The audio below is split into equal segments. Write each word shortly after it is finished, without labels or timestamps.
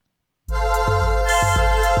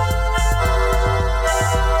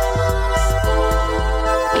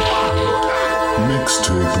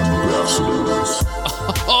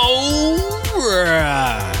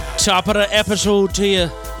top of the episode to you.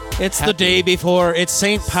 It's the day before. It's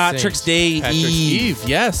St. Patrick's Day Eve.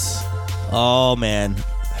 Yes. Oh, man.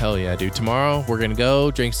 Hell yeah, dude. Tomorrow, we're going to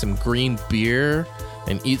go drink some green beer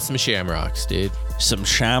and eat some shamrocks, dude. Some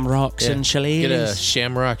shamrocks and chilies. Get a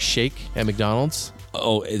shamrock shake at McDonald's.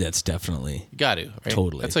 Oh, that's definitely. You got to, right?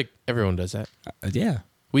 Totally. That's like everyone does that. Yeah.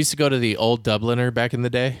 We used to go to the Old Dubliner back in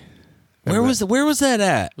the day. Where was that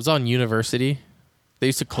at? It was on University. They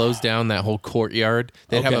used to close down that whole courtyard.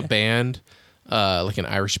 They'd have a band, like an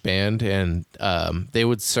Irish band, and they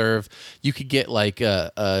would serve. You could get like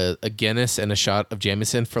a Guinness and a shot of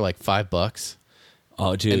Jameson for like $5.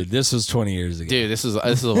 Oh, dude, and this was 20 years ago. Dude, this was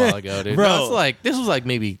a while ago, dude. Bro. No, this was like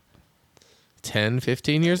maybe 10,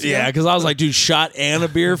 15 years ago. Yeah, because I was like, dude, shot and a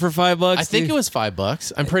beer for $5. I think it was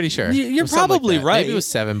 $5. I'm pretty sure. You're probably right. Maybe it was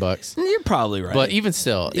 $7. You're probably right. But even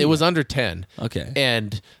still, it was under 10. Okay.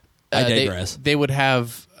 And I digress. They would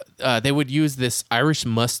have, they would use this Irish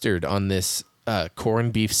mustard on this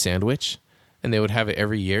corned beef sandwich, and they would have it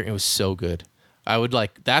every year. It was so good.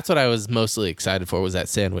 That's what I was mostly excited for, was that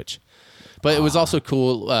sandwich. But it was also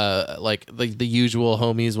cool, like the usual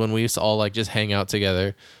homies, when we used to all like just hang out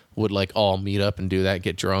together, would like all meet up and do that,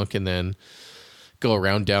 get drunk, and then go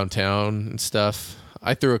around downtown and stuff.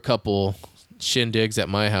 I threw a couple shindigs at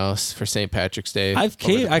my house for St. Patrick's Day. I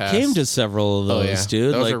came to several of those,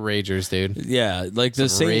 dude. Those are ragers, dude. Yeah, like the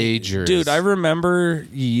same ragers. Dude, I remember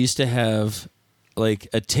you used to have like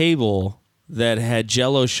a table that had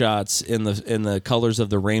jell-o shots in the colors of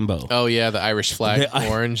the rainbow. Oh yeah, the Irish flag,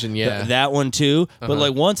 orange, and that one too. But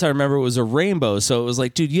like once I remember it was a rainbow, so it was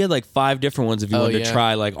like, dude, you had like 5 different ones if you wanted to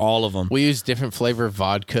try like all of them. We used different flavor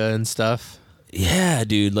vodka and stuff. Yeah,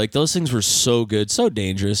 dude, like those things were so good, so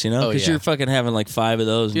dangerous, you know, because you're fucking having like 5 of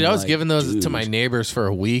those. Dude, I was giving those to my neighbors for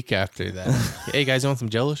a week after that. Hey guys, you want some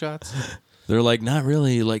jell-o shots? They're like, not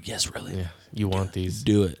really. Like, yes, really. Yeah, you want these?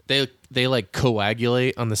 Do it. They like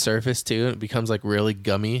coagulate on the surface too. It becomes like really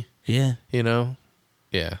gummy. Yeah, you know.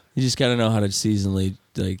 Yeah, you just gotta know how to seasonally,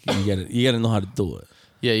 like you gotta know how to do it.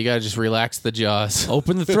 Yeah, you gotta just relax the jaws,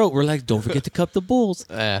 open the throat, relax. Don't forget to cup the bulls.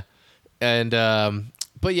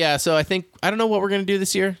 But yeah, so I don't know what we're going to do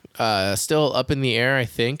this year. Still up in the air, I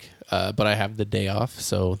think. But I have the day off,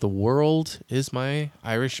 so the world is my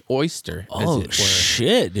Irish oyster. Oh, as it were.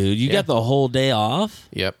 Shit, dude. You got the whole day off?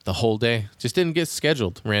 Yep, the whole day. Just didn't get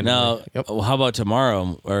scheduled randomly. Now, well, how about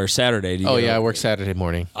tomorrow or Saturday? I work Saturday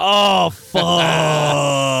morning. Oh, fuck.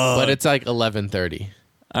 But it's like 11:30.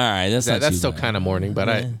 All right, that's still kind of morning, but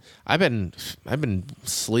I've been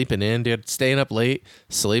sleeping in, dude, staying up late,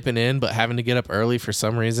 sleeping in, but having to get up early for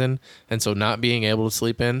some reason, and so not being able to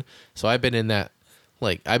sleep in. So I've been in that,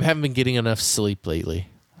 like, I haven't been getting enough sleep lately.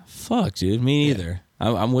 Fuck, dude, me neither.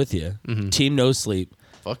 I'm with you. Mm-hmm. Team no sleep.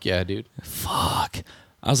 Fuck yeah, dude. Fuck.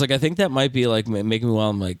 I was like, I think that might be like making me while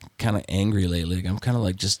I'm like kind of angry lately. Like, I'm kind of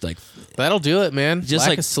like just like that'll do it, man. Just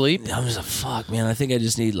lack of sleep. I'm just like, fuck, man. I think I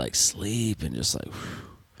just need like sleep and just like.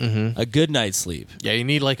 A good night's sleep. Yeah, you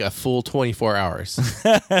need like a full 24 hours.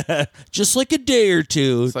 Just like a day or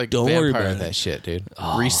two. It's like don't worry about that shit, dude.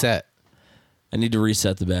 Reset. I need to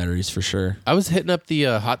reset the batteries for sure. I was hitting up the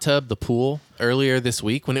hot tub, the pool, earlier this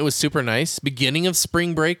week when it was super nice. Beginning of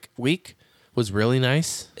spring break week was really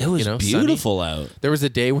nice. It was beautiful sunny. Out. There was a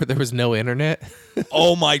day where there was no internet.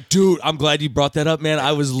 Oh my dude, I'm glad you brought that up, man.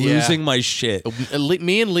 I was losing my shit.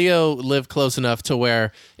 Me and Leo live close enough to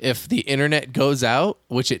where if the internet goes out,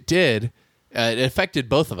 which it did, it affected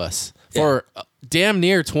both of us for damn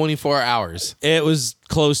near 24 hours. It was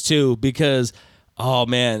close too because, oh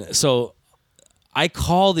man, so I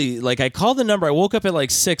call the number. I woke up at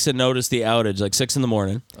like 6 and noticed the outage, like 6 in the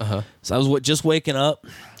morning. So I was just waking up,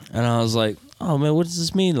 and I was like, "Oh man, what does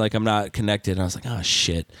this mean? Like I'm not connected." And I was like, "Oh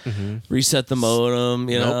shit!" Reset the modem,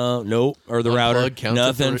 nope, or the router,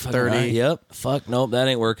 nothing. 30. Yep, fuck, nope, that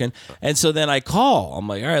ain't working. And so then I call. I'm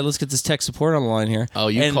like, "All right, let's get this tech support on the line here." Oh,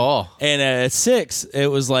 you call. And at 6, it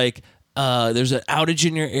was like, "There's an outage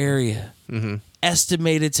in your area.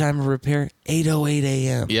 Estimated time of repair 8:08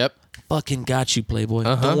 a.m." Yep. Fucking got you, Playboy.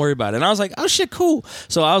 Don't worry about it. And I was like, oh shit, cool.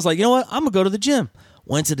 So I was like, you know what? I'm gonna go to the gym.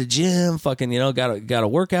 Went to the gym, fucking, got a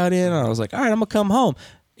workout in. And I was like, all right, I'm gonna come home.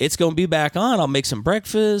 It's gonna be back on. I'll make some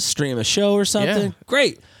breakfast, stream a show or something. Yeah.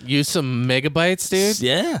 Great. Use some megabytes, dude.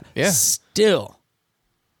 Yeah. Still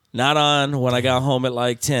not on when I got home at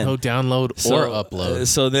like 10. No download or upload.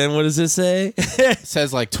 So then what does it say? It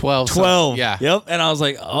says like 12. 12. Yeah. Yep. And I was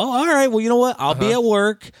like, oh, all right. Well, you know what? I'll be at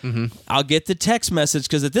work. I'll get the text message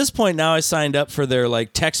because at this point now I signed up for their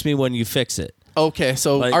like text me when you fix it. Okay,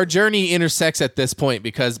 so Like- our journey intersects at this point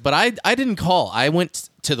but I didn't call. I went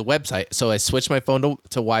to the website, so I switched my phone to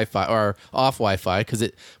Wi-Fi or off Wi-Fi because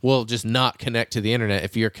it will just not connect to the internet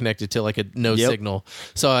if you're connected to like a no signal.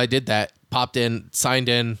 So I did that, popped in, signed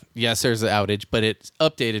in. Yes, there's an outage, but it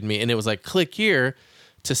updated me, and it was like, click here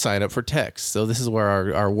to sign up for text. So this is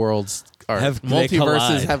where our worlds, our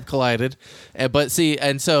multiverses have collided. But see,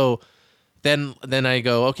 and so then I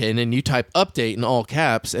go, okay, and then you type update in all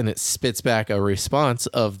caps, and it spits back a response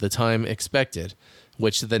of the time expected,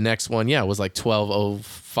 which the next one, was like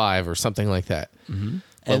 12:05 or something like that. Mm-hmm.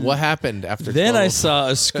 But And what happened after? Then I saw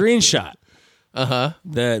a screenshot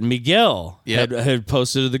that Miguel had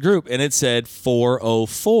posted to the group, and it said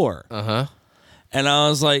 4:04. And I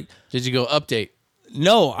was like, did you go update?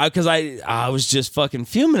 No, because I was just fucking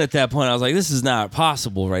fuming at that point. I was like, this is not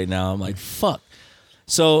possible right now. I'm like, fuck.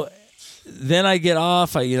 So then I get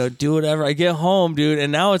off. I do whatever. I get home, dude,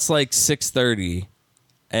 and now it's like 6:30,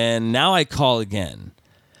 and now I call again,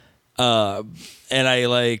 and I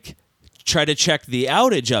like try to check the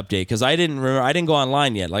outage update because I didn't go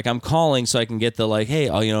online yet. Like I'm calling so I can get the like, hey,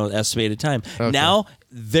 estimated time. Okay. Now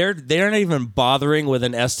they're not even bothering with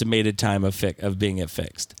an estimated time of being it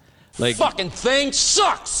fixed. Like fucking thing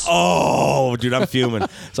sucks. Oh, dude, I'm fuming.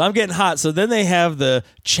 So I'm getting hot. So then they have the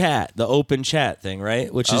open chat thing,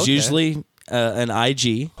 right? Which is usually an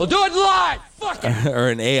IG. We'll do it live. Fuck it. Or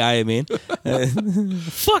an AI, I mean.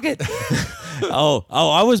 Fuck it.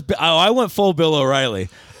 I went full Bill O'Reilly.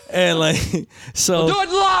 And like, so we'll do it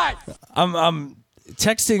live. I'm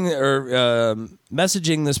texting or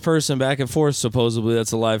messaging this person back and forth. Supposedly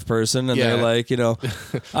that's a live person, and they're like,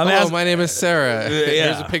 my name is Sarah.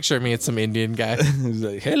 Here's a picture of me. It's some Indian guy. He's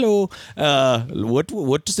like, hello.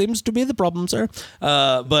 What seems to be the problem, sir?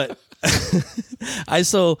 But I'm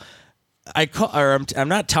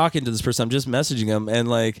not talking to this person. I'm just messaging him, and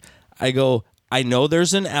like I go, I know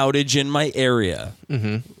there's an outage in my area.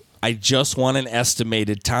 Mm-hmm. I just want an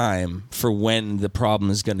estimated time for when the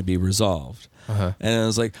problem is going to be resolved. And I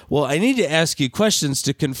was like, well, I need to ask you questions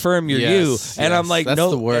to confirm you're you. And I'm like, that's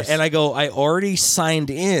no. The worst. And I go, I already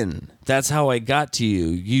signed in. That's how I got to you.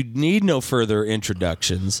 You need no further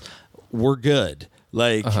introductions. We're good.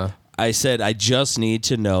 Like I said, I just need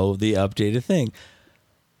to know the updated thing.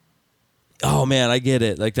 Oh man, I get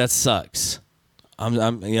it. Like that sucks.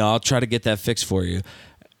 I'll try to get that fixed for you.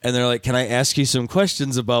 And they're like, can I ask you some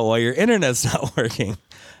questions about why your internet's not working?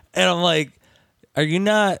 And I'm like, are you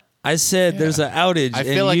not? I said there's an outage. I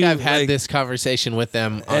feel like I've had this conversation with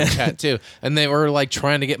them on chat too. And they were like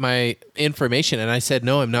trying to get my information. And I said,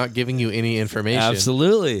 no, I'm not giving you any information.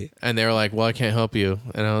 Absolutely. And they were like, well, I can't help you.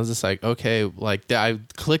 And I was just like, okay. Like I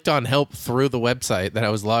clicked on help through the website that I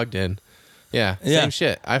was logged in. Yeah. Same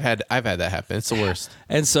shit. I've had that happen. It's the worst.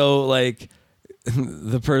 And so like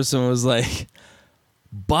the person was like,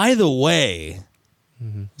 by the way,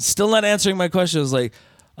 still not answering my question. I was like,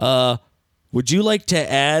 would you like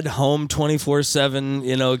to add home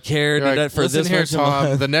 24/7, care like, for this here,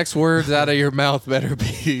 Tom? The next words out of your mouth better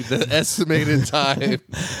be the estimated time.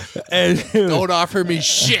 And don't offer me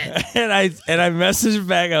shit. And I messaged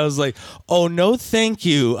back. I was like, "Oh no, thank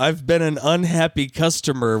you. I've been an unhappy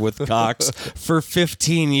customer with Cox for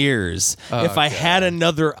 15 years. If I had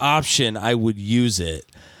another option, I would use it."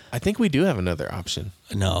 I think we do have another option.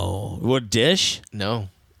 No, what Dish? No,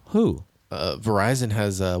 who? Verizon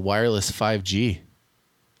has wireless 5G.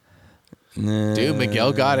 Dude,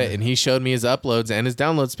 Miguel got it, and he showed me his uploads and his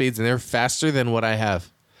download speeds, and they're faster than what I have.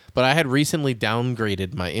 But I had recently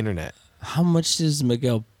downgraded my internet. How much does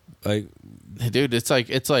Miguel like? Dude, it's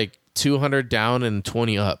like 200 down and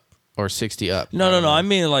 20 up, or 60 up. No. I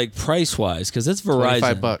mean like price wise, because it's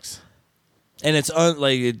Verizon. $25, and it's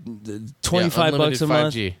 $25 a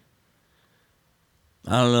month. 5G.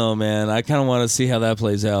 I don't know, man. I kind of want to see how that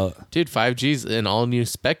plays out. Dude, 5G's an all-new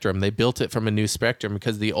spectrum. They built it from a new spectrum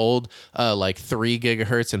because the old, 3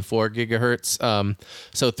 gigahertz and 4 gigahertz.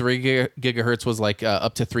 So 3 gigahertz was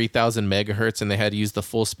up to 3,000 megahertz, and they had to use the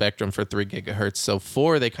full spectrum for 3 gigahertz. So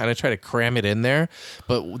 4, they kind of try to cram it in there,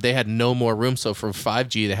 but they had no more room. So for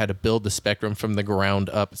 5G, they had to build the spectrum from the ground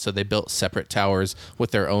up. So they built separate towers with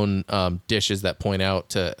their own dishes that point out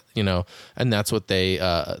to, and that's what they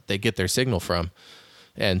get their signal from.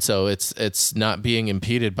 And so it's not being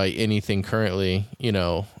impeded by anything currently,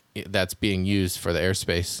 that's being used for the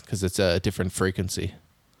airspace because it's a different frequency.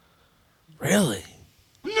 Really?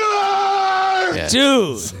 No! Yeah.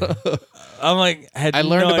 Dude. I'm like, I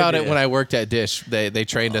learned about it when I worked at Dish. They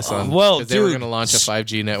trained us on because they were going to launch a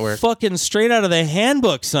 5G network. Fucking straight out of the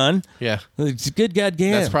handbook, son. Yeah. It's good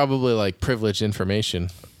goddamn. That's probably like privileged information.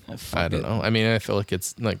 I don't know. I mean, I feel like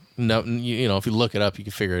it's like no, you know, if you look it up, you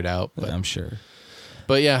can figure it out. But I'm sure.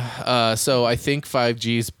 But yeah, so I think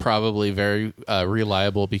 5G is probably very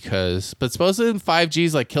reliable but supposedly 5G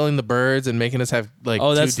is like killing the birds and making us have like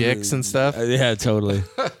two dicks and stuff. Yeah, totally.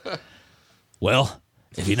 Well,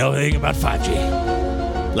 if you know anything about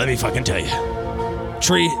 5G, let me fucking tell you.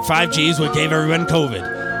 5G is what gave everyone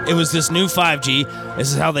COVID. It was this new 5G.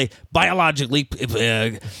 This is how they biologically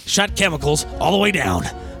shot chemicals all the way down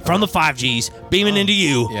from the 5Gs, beaming into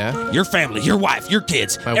you, your family, your wife, your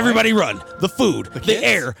kids. Everybody run. The food, the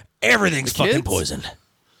air, everything's fucking poison.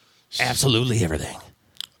 Absolutely everything.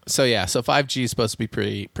 So yeah, so 5G is supposed to be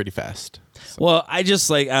pretty fast. So. Well, I just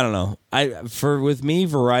like, I don't know. With me,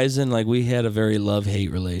 Verizon, like we had a very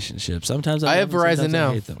love-hate relationship. Sometimes I have Verizon now,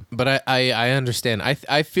 I hate them. But I understand.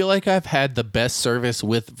 I feel like I've had the best service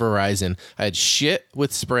with Verizon. I had shit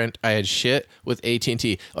with Sprint. I had shit with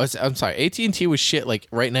AT&T. Oh, I'm sorry, AT&T was shit like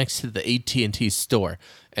right next to the AT&T store.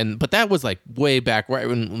 But that was like way back. Right?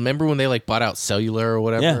 Remember when they like bought out cellular or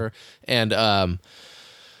whatever? Yeah. And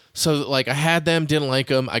so like I had them, didn't like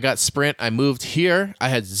them. I got Sprint. I moved here. I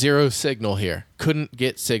had zero signal here. Couldn't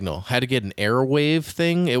get signal. Had to get an Airwave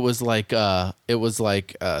thing. It was like a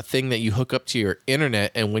thing that you hook up to your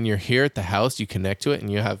internet, and when you're here at the house, you connect to it,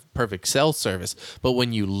 and you have perfect cell service. But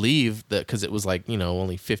when you leave, because it was like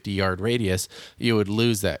only 50-yard radius, you would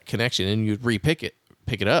lose that connection, and you'd pick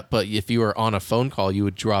it up, but if you were on a phone call, you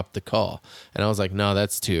would drop the call. And I was like, no,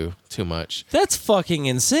 that's too much. That's fucking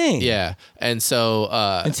insane. Yeah. And so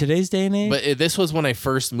in today's day and age, but this was when I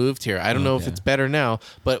first moved here. I don't know if it's better now,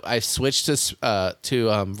 but I switched to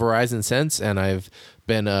Verizon since, and I've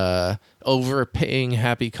been overpaying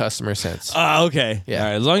happy customer since. Okay. Yeah. All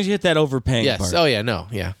right. As long as you hit that overpaying part. Oh yeah, no,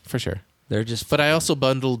 yeah, for sure. They're just. But I also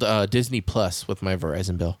bundled Disney Plus with my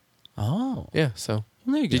Verizon bill. Oh. Yeah. So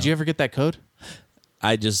there you go. Did you ever get that code?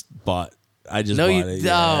 I just bought it. You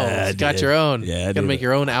got your own. Yeah, you gotta make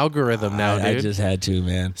your own algorithm now, dude. I just had to,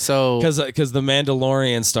 man. So because the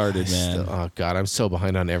Mandalorian started, man. Oh god, I'm so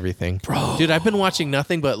behind on everything, bro. Dude, I've been watching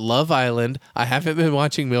nothing but Love Island. I haven't been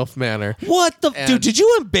watching MILF Manor. What the dude? Did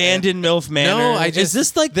you abandon MILF Manor? No, I just. Is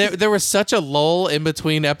this like there was such a lull in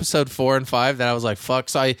between episode 4 and 5 that I was like, fuck.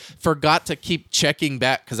 So I forgot to keep checking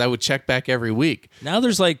back because I would check back every week. Now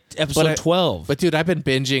there's like episode 12. But dude, I've been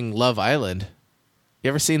binging Love Island. You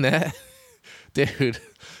ever seen that? Dude,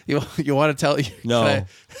 you want to tell you? No.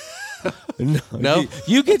 No?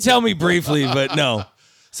 You can tell me briefly, but no.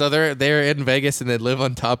 So they're in Vegas and they live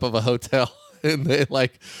on top of a hotel. And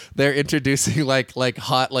they're introducing like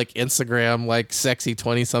hot like Instagram like sexy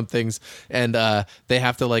 20-somethings, and they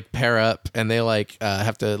have to like pair up, and they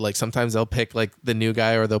have to like sometimes they'll pick like the new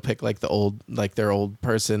guy, or they'll pick like their old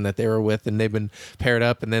person that they were with, and they've been paired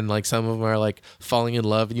up, and then like some of them are like falling in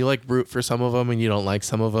love, and you like root for some of them and you don't like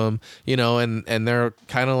some of them, and they're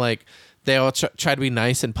kind of like. They all try to be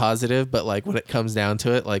nice and positive, but like when it comes down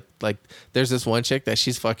to it, like there's this one chick that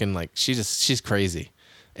she's fucking like she's crazy.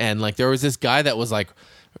 And like there was this guy that was like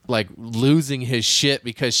losing his shit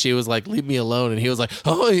because she was like, leave me alone, and he was like,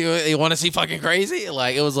 oh, you want to see fucking crazy?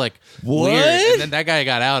 Like it was like what? Weird. And then that guy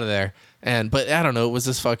got out of there, but I don't know, it was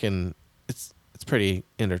this fucking it's pretty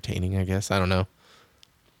entertaining, I guess. I don't know,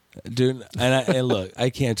 dude. And look, I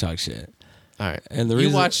can't talk shit. All right, and the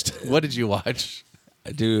reason what did you watch?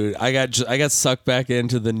 Dude, I got sucked back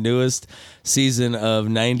into the newest season of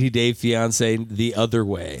 90 Day Fiance, The Other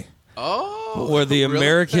Way. Oh, where the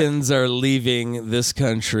Americans are leaving this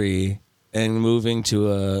country and moving to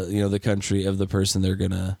the country of the person they're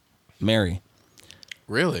gonna marry.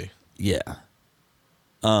 Really? Yeah.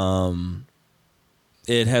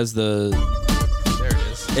 It has the. There it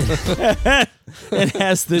is. It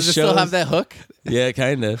has the. Does it still have that hook? Yeah,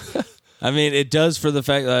 kind of. I mean, it does for the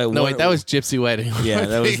fact that... No, wait, that was Gypsy Wedding. Yeah,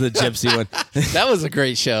 that was the Gypsy one. That was a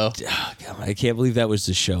great show. Oh, God, I can't believe that was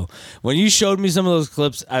the show. When you showed me some of those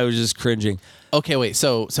clips, I was just cringing. Okay, wait,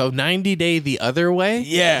 so 90 Day the Other Way?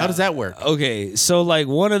 Yeah. How does that work? Okay, so like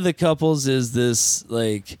one of the couples is this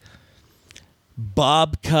like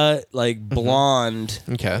bob cut, like blonde,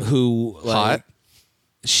 who like, hot.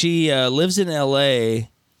 She lives in LA.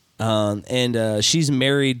 And she's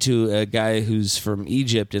married to a guy who's from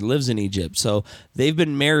Egypt and lives in Egypt. So they've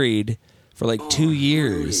been married for like 2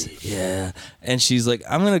 years. Really? Yeah. And she's like,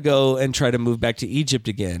 I'm going to go and try to move back to Egypt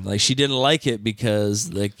again. Like she didn't like it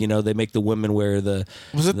because like, they make the women wear the...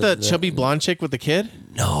 Was it the chubby blonde chick with the kid?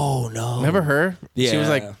 No. Remember her? Yeah. She was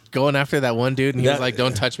like going after that one dude, and he was like,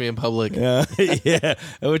 don't touch me in public. Yeah. Yeah.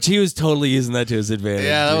 Which he was totally using that to his advantage.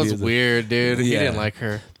 Yeah, that was weird, dude. He didn't like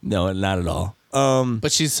her. No, not at all.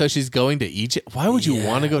 But she's going to Egypt. Why would you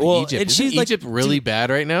want to go to Egypt? and Isn't she's like, Egypt really bad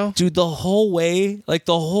right now? Dude, the whole way, like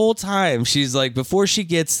the whole time, she's like, before she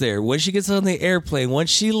gets there, when she gets on the airplane, once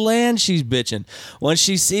she lands, she's bitching. Once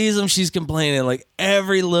she sees him, she's complaining, like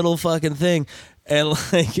every little fucking thing, and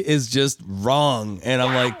like is just wrong. And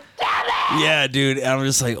I'm like, yeah, dude. And I'm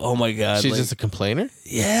just like, oh my god, She's like, just a complainer?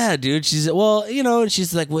 yeah, dude. She's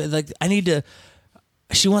she's like, I need to.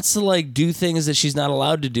 She wants to like do things that she's not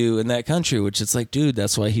allowed to do in that country, which it's like, dude,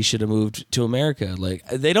 that's why he should have moved to America. Like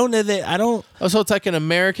I don't. Oh, so it's like an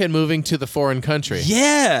American moving to the foreign country.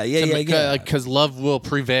 Yeah. Because love will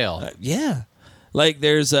prevail. Yeah. Like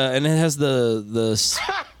there's and it has the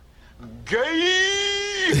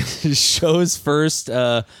Gay. show's first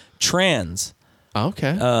trans.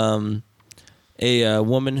 Okay. A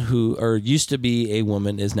woman who or used to be a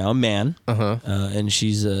woman is now a man. And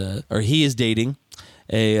she's or he is dating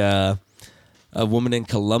a woman in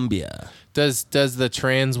Colombia. Does the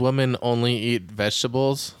trans woman only eat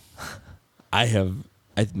vegetables?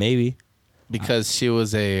 Maybe. Because she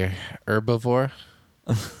was a herbivore?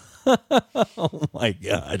 Oh my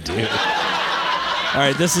god, dude. All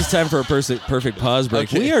right, this is time for a perfect pause break.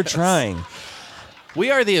 Okay. We are trying. We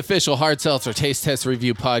are the official Hard Seltzer Taste Test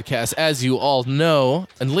Review podcast, as you all know.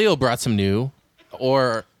 And Leo brought some new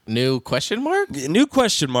question mark? New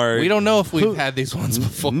question mark. We don't know if we've had these ones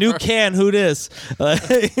before. New can, who dis?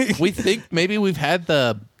 We think maybe we've had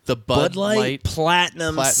the Bud Light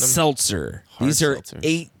Platinum Seltzer. These are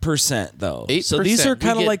seltzers. 8% though. 8%. So these are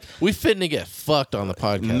kind of like we finna get fucked on the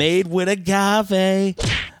podcast. made with agave.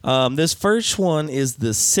 This first one is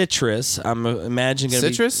the citrus. I'm imagining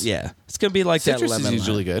Citrus? Yeah, it's gonna be like Citrus that. is lemon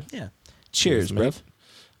usually lime. good. Yeah. Cheers, bro.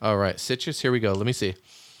 All right, citrus. Here we go. Let me see.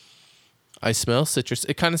 I smell citrus.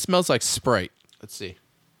 It kind of smells like Sprite. Let's see.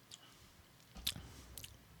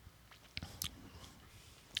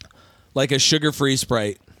 Like a sugar-free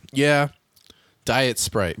Sprite. Yeah. Diet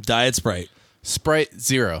Sprite. Diet Sprite. Sprite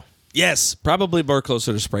Zero. Yes, probably more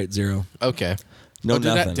closer to Sprite Zero. Okay. No,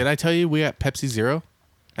 nothing. Did I tell you we got Pepsi Zero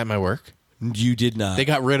at my work? You did not. They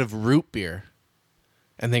got rid of root beer.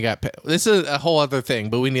 And they got... This is a whole other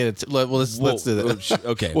thing, but we need to... Let's do that.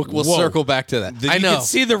 Okay. We'll circle back to that. I know. You can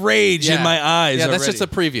see the rage in my eyes. Yeah, that's already. just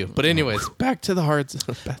a preview. But anyways, back to the hard...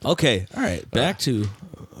 Okay. All right. Back to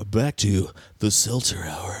the Seltzer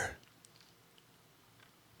Hour.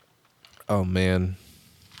 Oh, man.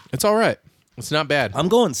 It's all right. It's not bad. I'm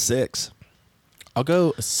going 6. I'll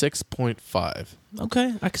go 6.5.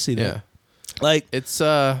 Okay, I can see that. Yeah. Like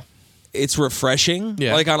It's refreshing.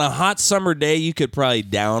 Yeah. Like on a hot summer day, you could probably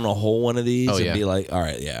down a whole one of these and be like, all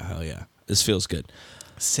right, yeah, hell yeah. This feels good.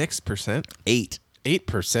 6%? 8. 8%?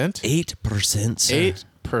 8%. Sir.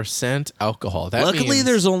 8% alcohol. That Luckily, means,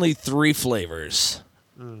 there's only 3 flavors.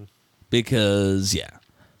 Because, yeah.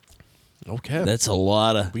 Okay. That's a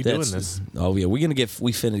lot of... We doing this. Oh, yeah. We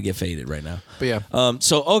finna get faded right now. But yeah.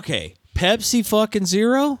 So, okay. Pepsi fucking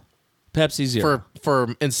Zero? Pepsi Zero.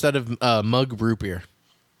 For instead of mug root beer.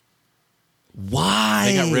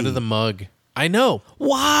 Why? They got rid of the mug. I know.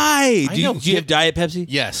 Why? I Do know. you have Diet Pepsi?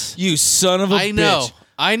 Yes. You son of a bitch.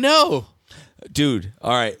 I know. Dude,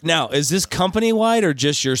 all right. Now, is this company-wide or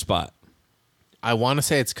just your spot? I want to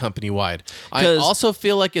say it's company-wide. I 'Cause- also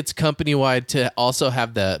feel like it's company-wide to also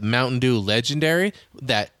have the Mountain Dew Legendary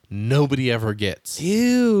that nobody ever gets.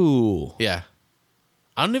 Ew. Yeah.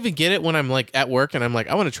 I don't even get it when I'm like at work and I'm like,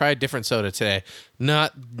 I want to try a different soda today.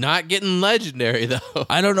 Not getting Legendary though.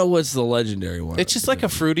 I don't know what's the legendary one. It's just like a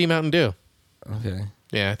fruity Mountain Dew. Okay.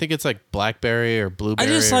 Yeah, I think it's like blackberry or blueberry.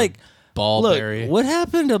 I just or like... ballberry. Look, what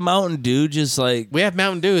happened to Mountain Dew just like... We have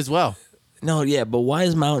Mountain Dew as well. No, yeah, but why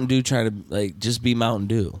is Mountain Dew trying to like just be Mountain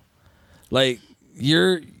Dew? Like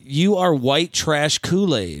you are white trash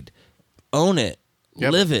Kool-Aid. Own it.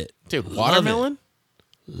 Yep. Live it. Dude, watermelon?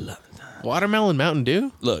 Watermelon Mountain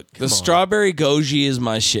Dew? Look, the on. strawberry goji is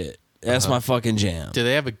my shit. That's my fucking jam. Do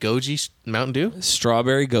they have a Goji Mountain Dew?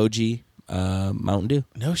 Strawberry goji Mountain Dew.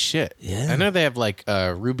 No shit. Yeah. I know they have like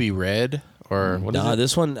Ruby Red or what is Nah, it?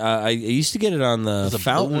 this one I used to get it on the There's a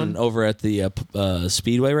fountain blue one? over at the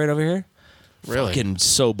Speedway right over here. Really? Fucking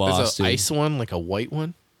so boss, There's an dude. ice one, like a white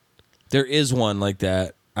one. There is one like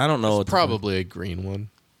that. I don't know. It's probably a green one.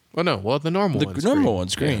 Oh no, well the normal The one's normal green.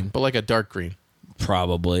 one's green. Yeah, but like a dark green.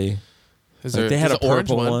 Probably. Is Like there, they had a there's an orange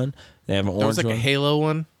purple one. They have an There orange was like one. a halo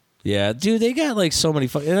one. Yeah, dude, they got like so many.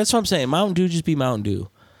 And that's what I'm saying. Mountain Dew just be Mountain Dew.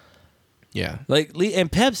 Yeah. Like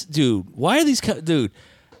and Peps, dude. Why are these, dude?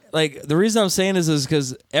 Like the reason I'm saying is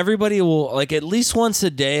because everybody will like at least once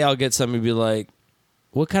a day I'll get somebody be like,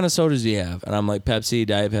 "What kind of sodas do you have?" And I'm like, "Pepsi,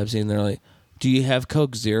 Diet Pepsi," and they're like, "Do you have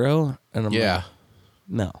Coke Zero?" And I'm like, Yeah.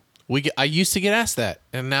 "No." I used to get asked that,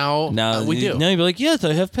 and now we do. Now you'd be like, yes,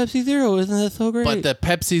 I have Pepsi Zero. Isn't that so great? But the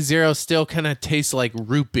Pepsi Zero still kind of tastes like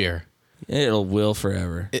root beer. It will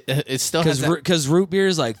forever. It still has because root beer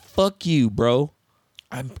is like, fuck you, bro.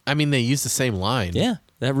 I mean, they use the same line. Yeah,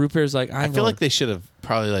 that root beer is like, I feel like they should have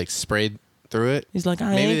probably like sprayed through it. He's like,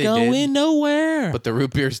 I ain't going nowhere. But the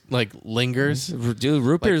root beer like lingers. Dude,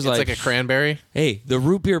 root beer's it's like a cranberry. Hey, the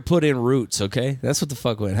root beer put in roots, okay? That's what the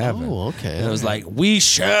fuck would happen. Oh, okay. And it was like, we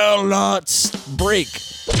shall not break.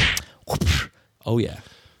 Oh, yeah.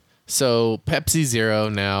 So Pepsi Zero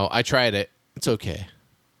now, I tried it. It's okay.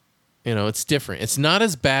 You know, it's different. It's not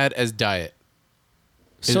as bad as Diet.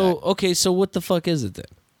 So what the fuck is it then?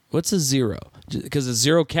 What's a zero? Because it's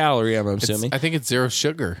 0 calorie, I'm assuming. I think it's 0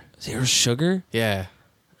 sugar. 0 sugar? Yeah.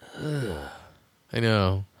 Ugh. I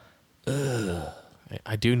know. Ugh.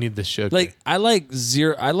 I do need the sugar. Like I like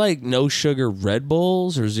no sugar Red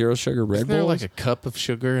Bulls or 0 sugar Red Isn't there Bulls. like a cup of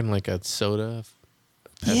sugar and like a soda?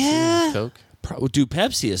 Pepsi Yeah. and Coke? Dude,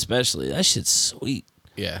 Pepsi especially. That shit's sweet.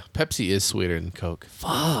 Yeah. Pepsi is sweeter than Coke.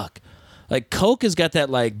 Fuck. Like Coke has got that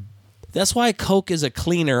like. That's why Coke is a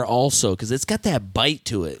cleaner also, because it's got that bite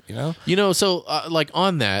to it, you know? You know, so like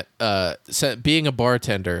on that, being a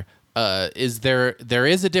bartender, is there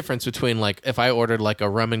is a difference between like if I ordered like a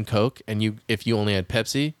rum and Coke and if you only had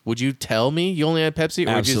Pepsi, would you tell me you only had Pepsi? Or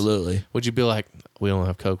Absolutely. Would you be like, we don't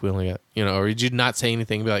have Coke, we only got, or would you not say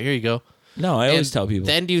anything and be like, here you go? No, I always tell people.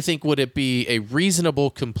 Then do you think would it be a reasonable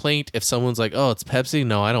complaint if someone's like, oh, it's Pepsi?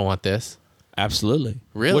 No, I don't want this. Absolutely.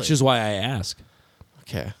 Really? Which is why I ask.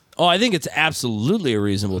 Okay. Oh, I think it's absolutely a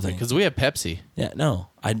reasonable thing. Because we have Pepsi. Yeah, no.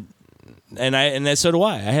 So do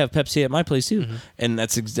I. I have Pepsi at my place too. Mm-hmm. And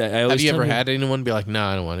that's exactly. Have you ever had anyone be like, no,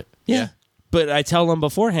 I don't want it? Yeah. But I tell them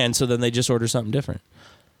beforehand, so then they just order something different.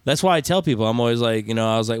 That's why I tell people. I'm always like,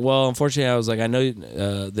 I was like, well, unfortunately, I was like, I know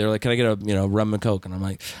they're like, can I get a rum and Coke? And I'm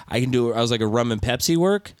like, I can do. I was like, a rum and Pepsi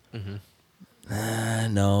work?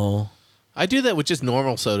 Mm-hmm. No. I do that with just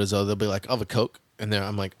normal sodas though. They'll be like, oh, a Coke, and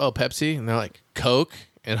I'm like, oh, Pepsi, and they're like, Coke,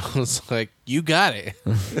 and I was like, you got it.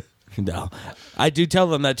 No, I do tell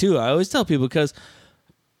them that too. I always tell people because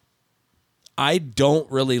I don't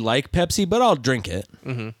really like Pepsi, but I'll drink it.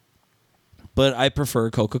 Mm-hmm. But I prefer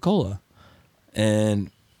Coca-Cola,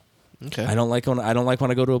 and okay. I don't like when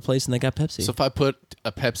I go to a place and they got Pepsi. So if I put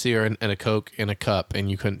a Pepsi and a Coke in a cup and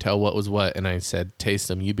you couldn't tell what was what, and I said taste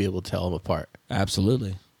them, you'd be able to tell them apart.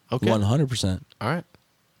 Absolutely. Okay. 100%. All right.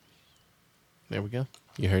 There we go.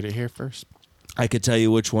 You heard it here first. I could tell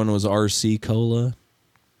you which one was RC Cola.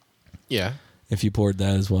 Yeah. If you poured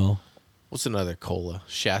that as well. What's another cola?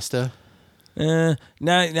 Shasta? Now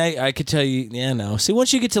I could tell you. Yeah, no. See,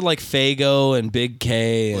 once you get to like Faygo and Big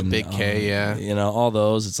K and Big K, yeah, all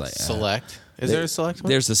those, it's like Select. Is there a Select one?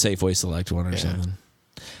 There's the Safeway Select one or something.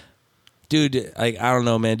 Dude, I don't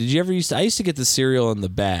know, man. Did you ever I used to get the cereal in the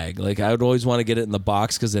bag. Like I would always want to get it in the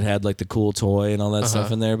box because it had like the cool toy and all that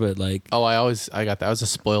stuff in there. But like, oh, I got that. I was a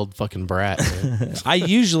spoiled fucking brat. Man. I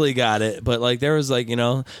usually got it, but like there was like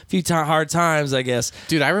a few hard times, I guess.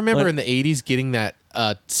 Dude, I remember in the '80s getting that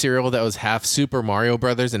cereal that was half Super Mario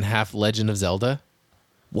Brothers and half Legend of Zelda.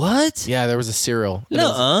 What? Yeah, there was a cereal.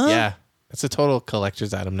 No. Yeah, it's a total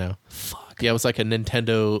collector's item now. Fuck. Yeah, it was like a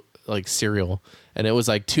Nintendo like cereal, and it was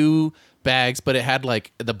like 2 bags, but it had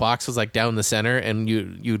like the box was like down the center, and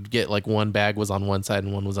you'd get like one bag was on one side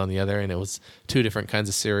and one was on the other, and it was 2 different kinds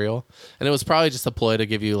of cereal, and it was probably just a ploy to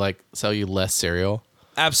give you sell you less cereal.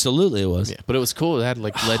 Absolutely, it was. Yeah, but it was cool. It had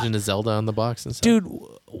like Legend of Zelda on the box and stuff. Dude,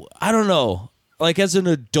 I don't know. Like as an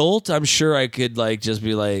adult, I'm sure I could like just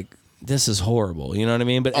be like, this is horrible. You know what I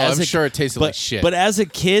mean? But I'm sure it tasted like shit. But as a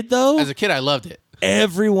kid, though, as a kid, I loved it.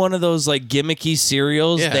 Every one of those like gimmicky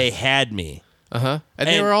cereals, they had me. And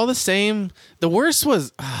they were all the same. The worst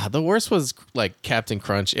was like Captain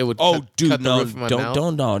Crunch. It would cut the roof of my mouth.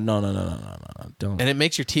 Don't. And it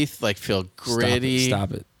makes your teeth like feel gritty.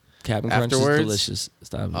 Stop it. Captain Crunch is delicious.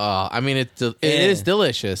 Stop it. I mean it is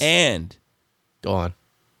delicious. And go on.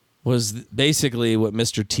 Was basically what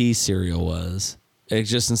Mr. T cereal was. It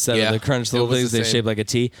just instead of the crunch little things, they shaped like a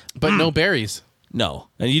T. But no berries. No.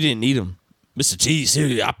 And you didn't eat them. Mr. T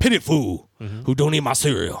cereal, I pity fool who don't eat my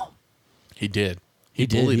cereal. He did. He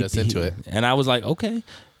bullied us into it. And I was like, okay.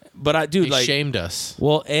 But he shamed us.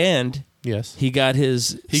 Well, and yes, he got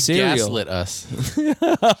his cereal. Gaslit us.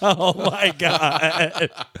 Oh my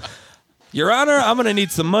God. Your Honor, I'm going to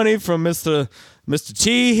need some money from Mr.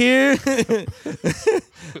 T here.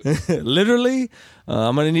 Literally.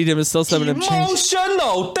 I'm going to need him to sell some of them change.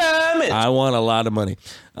 Emotional, damn it. I want a lot of money.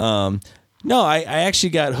 No, I actually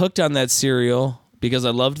got hooked on that cereal because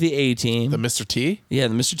I loved the A-Team. The Mr. T? Yeah,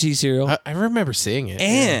 the Mr. T cereal. I remember seeing it.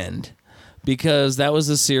 And because that was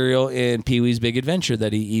the cereal in Pee-wee's Big Adventure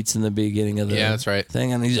that he eats in the beginning of the that's right.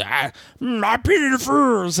 thing, and he's like, I pity the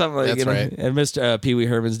fool, or something like That's right. And Mr. Pee-wee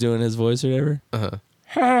Herman's doing his voice or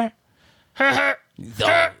whatever.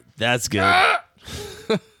 That's good.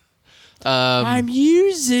 I'm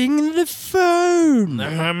using the phone. The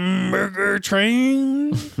hamburger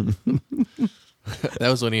train. That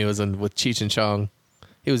was when he was in with Cheech and Chong.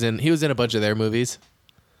 He was in a bunch of their movies.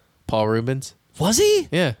 Paul Rubens. Was he?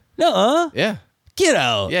 Yeah. Nuh-uh. Yeah. Get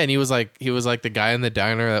out. Yeah, and he was like the guy in the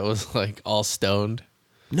diner that was like all stoned.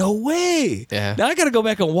 No way. Yeah. Now I got to go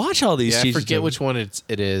back and watch all these. Yeah, I forget Chong. which one it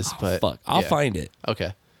is, but Fuck. I'll find it.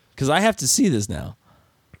 Okay. Because I have to see this now.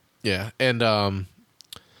 Yeah, and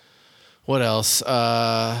what else?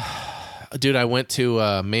 Dude, I went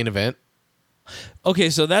to Main Event.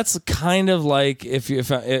 Okay, so that's kind of like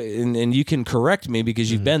and you can correct me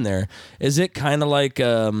because you've been there. Is it kind of like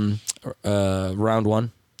round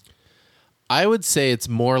one? I would say it's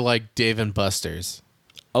more like Dave and Buster's.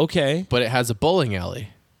 Okay. But it has a bowling alley.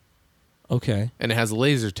 Okay. And it has a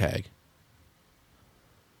laser tag.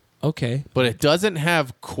 Okay. But it doesn't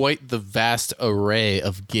have quite the vast array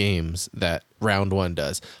of games that round one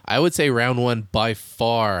does. I would say round one by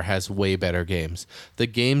far has way better games. The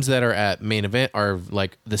games that are at Main Event are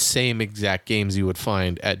like the same exact games you would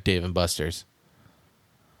find at Dave and Buster's.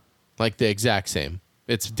 Like the exact same.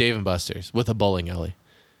 It's Dave and Buster's with a bowling alley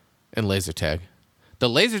and laser tag. The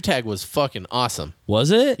laser tag was fucking awesome. Was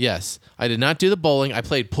it? Yes. I did not do the bowling. I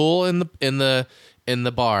played pool in the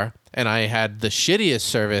bar. And I had the shittiest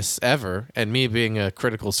service ever. And me being a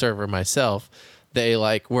critical server myself, they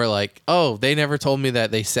were like, oh, they never told me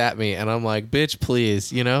that they sat me. And I'm like, bitch,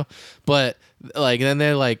 please, you know? But then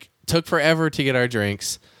they took forever to get our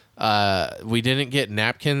drinks. We didn't get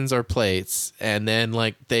napkins or plates. And then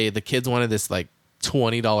the kids wanted this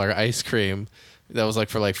 $20 ice cream that was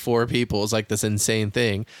for 4 people. It was this insane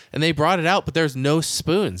thing. And they brought it out, but there's no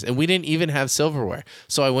spoons. And we didn't even have silverware.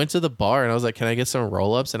 So I went to the bar and I was like, can I get some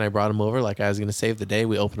roll-ups? And I brought them over I was going to save the day.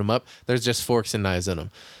 We opened them up. There's just forks and knives in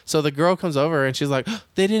them. So the girl comes over and she's like,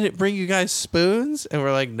 they didn't bring you guys spoons? And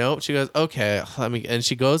we're like, nope. She goes, okay, let me. And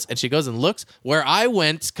she goes and looks where I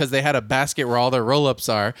went because they had a basket where all their roll-ups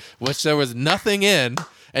are, which there was nothing in.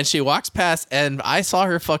 And she walks past and I saw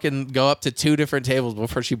her fucking go up to 2 different tables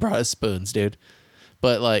before she brought us spoons, dude.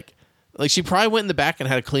 But she probably went in the back and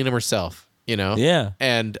had to clean them herself, you know? Yeah.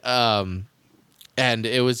 And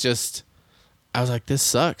it was just, I was like, this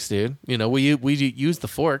sucks, dude. You know, we use the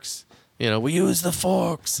forks. You know, we use the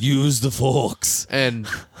forks. Use the forks. And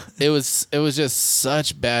it was just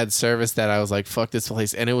such bad service that I was like, fuck this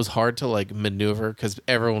place. And it was hard to maneuver because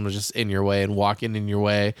everyone was just in your way and walking in your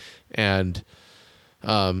way. And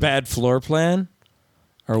bad floor plan?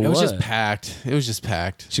 Or what? It was just packed.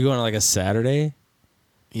 Should you go on a Saturday?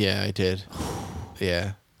 Yeah, I did.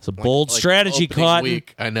 Yeah. It's a bold strategy, Cotton.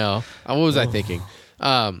 Week. I know. What was I thinking?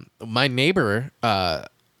 My neighbor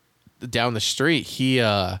down the street, he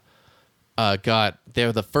the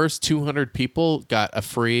first 200 people got a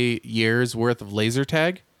free year's worth of laser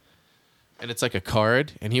tag. And it's like a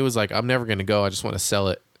card. And he was like, I'm never going to go. I just want to sell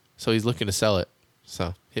it. So he's looking to sell it.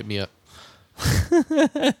 So hit me up.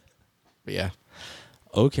 But yeah.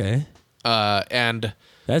 Okay. And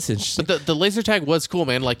that's interesting. But the laser tag was cool,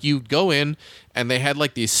 man. You'd go in and they had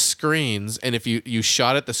these screens, and if you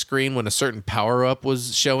shot at the screen when a certain power up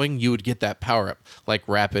was showing, you would get that power up, like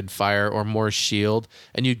rapid fire or more shield,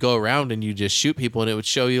 and you'd go around and you just shoot people, and it would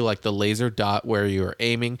show you the laser dot where you were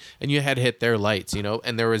aiming, and you had to hit their lights, you know.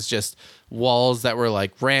 And there was just walls that were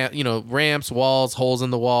ramps, walls, holes in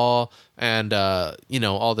the wall, and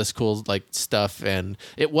all this cool stuff. And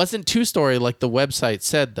it wasn't 2-story like the website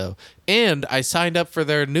said, though. And I signed up for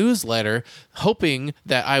their newsletter hoping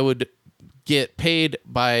that I would get paid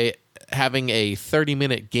by having a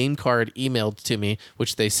 30-minute game card emailed to me,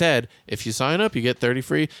 which they said, if you sign up, you get 30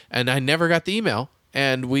 free. And I never got the email.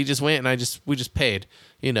 And we just went and we just paid,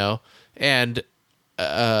 you know. And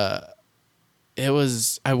it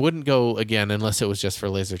was, I wouldn't go again unless it was just for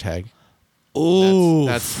laser tag. Ooh.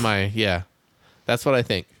 That's what I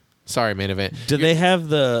think. Sorry, Main Event. Do they have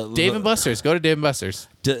the Dave and Buster's? Go to Dave and Buster's.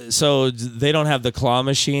 So they don't have the claw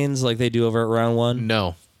machines like they do over at Round One?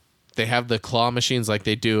 No. They have the claw machines like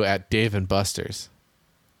they do at Dave and Buster's.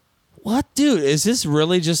 What, dude? Is this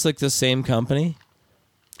really just the same company?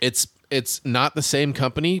 It's not the same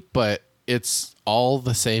company, but it's all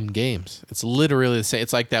the same games. It's literally the same.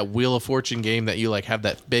 It's like that Wheel of Fortune game that you have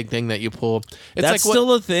that big thing that you pull. It's That's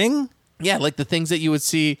still a thing? Yeah, the things that you would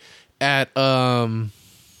see at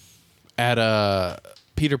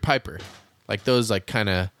Peter Piper. Those kind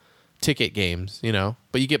of ticket games, you know,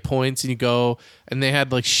 but you get points and you go, and they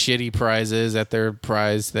had like shitty prizes at their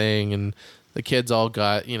prize thing, and the kids all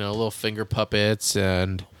got, you know, little finger puppets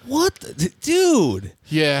and What? Dude.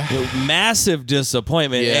 yeah, Massive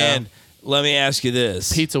disappointment. Yeah. And let me ask you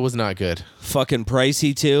this. pizza was not good. Fucking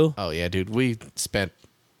pricey too? Oh yeah, dude, we spent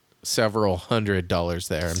several $100s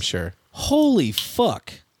there, I'm sure. Holy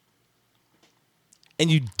fuck. And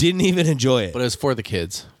you didn't even enjoy it. But it was for the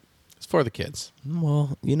kids. It's for the kids.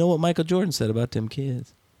 Well, you know what Michael Jordan said about them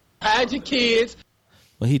kids. Hide your kids.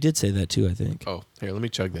 Well, he did say that too, I think. Oh, here, let me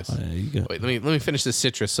chug this. There you go. Wait, let me finish this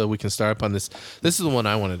citrus so we can start up on this. This is the one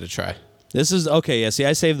I wanted to try. This is okay. Yeah, see,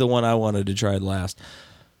 I saved the one I wanted to try last.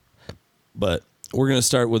 But we're going to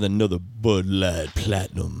start with another Bud Light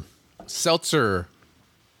Platinum. Seltzer.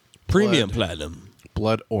 Premium Blood. Platinum.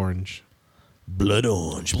 Blood orange. Blood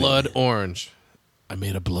Orange. Blood baby. orange. I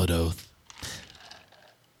made a blood oath.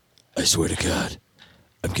 I swear to God,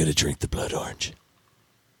 I'm going to drink the Blood Orange.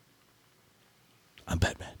 I'm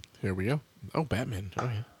Batman. Here we go. Oh, Batman. Oh,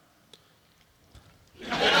 yeah.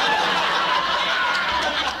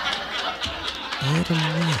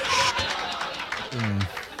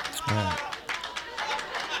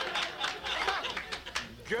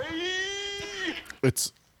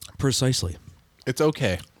 It's Precisely.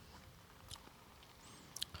 okay.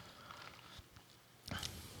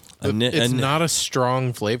 It's not a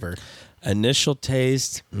strong flavor. Initial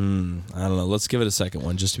taste, I don't know. Let's give it a second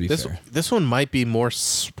one just to be fair. This one might be more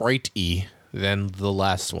Sprite-y than the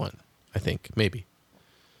last one, I think. Maybe.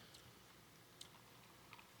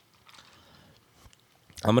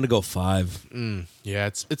 I'm going to go 5. Yeah,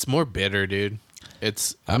 it's more bitter, dude. I'm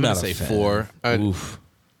gonna not say a fan. 4. Oof.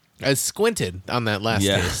 I squinted on that last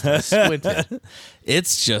Yeah. taste. I squinted.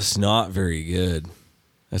 It's just not very good.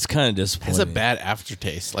 That's kind of It disappointing. has a bad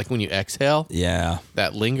aftertaste. Like when you exhale, Yeah.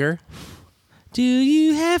 that linger. Do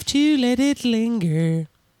you have to let it linger?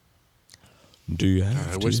 Do you have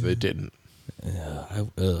I to? wish they didn't.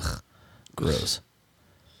 Ugh. Gross.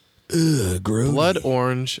 Ugh, gross. Blood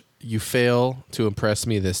orange, you fail to impress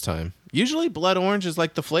me this time. Usually blood orange is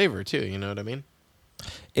like the flavor too, you know what I mean?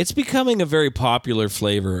 It's becoming a very popular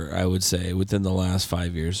flavor, I would say, within the last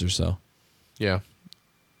 5 years or so. Yeah.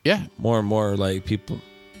 Yeah. More and more like people.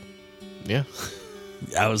 Yeah.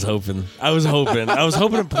 I was hoping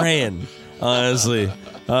and praying, honestly.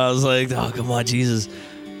 I was like, oh, come on, Jesus.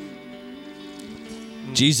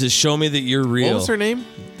 Jesus, show me that you're real. What was her name?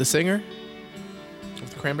 The singer? With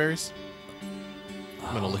the Cranberries?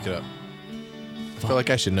 I'm going to look it up. I feel like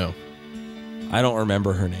I should know. I don't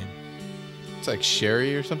remember her name. It's like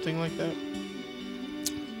Sherry or something like that.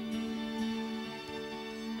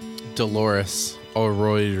 Dolores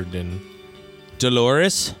O'Riordan.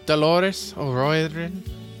 Dolores? Dolores O'Riordan.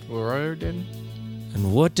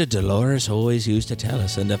 And what did Dolores always used to tell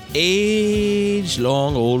us? And an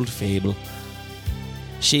age-long old fable.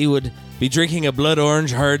 She would be drinking a blood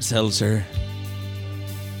orange hard seltzer.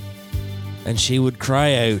 And she would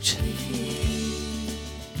cry out.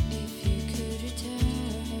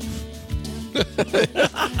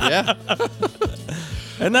 Yeah.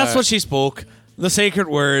 And that's what she spoke. The sacred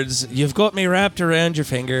words. You've got me wrapped around your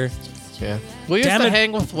finger. Yeah. We used Damn to it.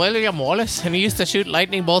 hang with William Wallace, and he used to shoot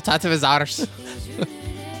lightning bolts out of his arse.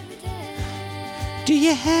 Do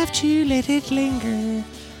you have to let it linger?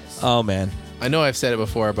 Oh, man. I know I've said it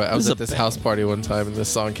before, but I was This is at a this band. house party one time, and this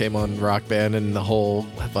song came on Rock Band, and the whole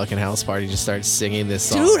fucking house party just started singing this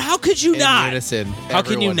song. Dude, how could you in not? unison. How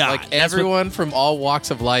can you Everyone. not? Like That's everyone from all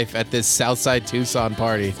walks of life at this Southside Tucson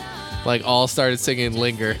party, like all started singing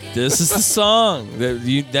 "Linger." This is the song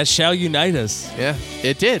that shall unite us. Yeah,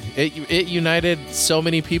 it did. It united so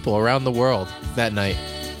many people around the world that night.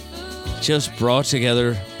 Just brought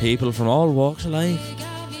together people from all walks of life.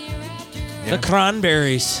 Yeah. The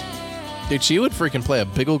Cranberries. Dude, she would freaking play a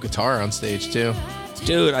big old guitar on stage too.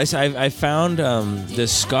 Dude, I found this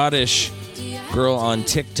Scottish girl on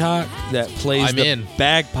TikTok that plays I'm the in.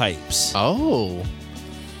 bagpipes. Oh,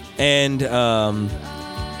 And and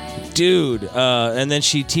then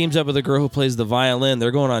she teams up with a girl who plays the violin.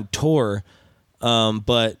 They're going on tour.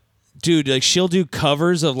 But dude, like she'll do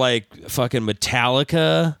covers of like fucking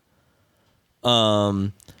Metallica.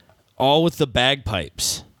 All with the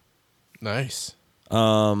bagpipes. nice.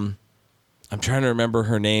 I'm trying to remember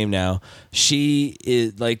her name now. She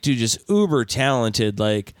is like, dude, just uber talented.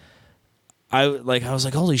 Like, I was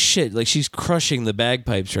like, holy shit! Like, she's crushing the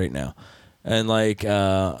bagpipes right now. And like,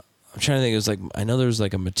 I'm trying to think. It was like, I know there was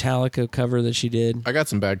like a Metallica cover that she did. I got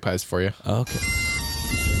some bagpipes for you. Okay.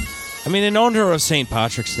 I mean, in honor of St.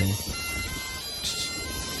 Patrick's Day.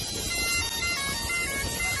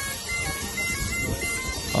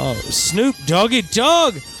 Oh, Snoop Doggy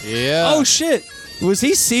Dog. Yeah. Oh, shit. Was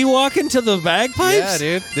he sea walking to the bagpipes?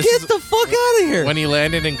 Yeah, dude. Get the fuck out of here. When he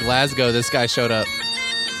landed in Glasgow, this guy showed up.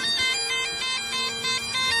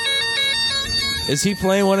 Is he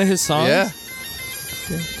playing one of his songs? Yeah.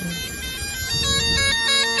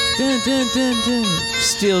 Dun, dun, dun, dun.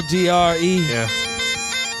 Still DRE. Yeah.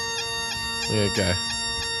 Look at that guy.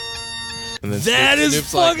 And then That is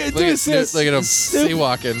Snoop's fucking... Look dude, at Snoop, look at him Snoop- sea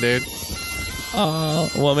walking, dude.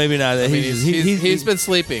 well, maybe not. I mean, he's been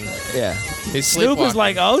sleeping. Yeah. He's Snoop was sleepwalking.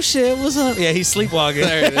 like, oh, shit, what's up? Yeah, he's sleepwalking.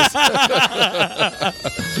 There it is.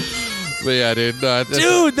 But yeah, dude. No,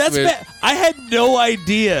 Dude, that's weird. bad. I had no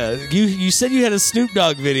idea. You said you had a Snoop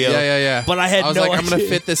Dogg video. Yeah. But I had was no like, idea. I'm going to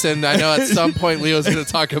fit this in. I know at some point Leo's going to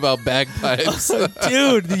talk about bagpipes.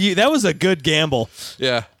 Dude, that was a good gamble.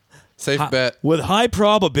 Yeah. Safe bet. With high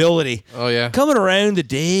probability. Oh, yeah. Coming around the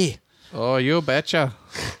day. Oh, you betcha.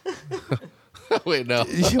 Wait, no.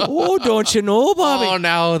 Oh, don't you know, Bobby? Oh,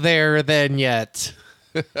 now there then yet.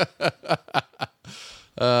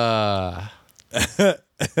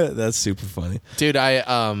 That's super funny. Dude,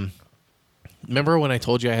 I remember when I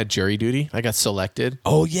told you I had jury duty? I got selected.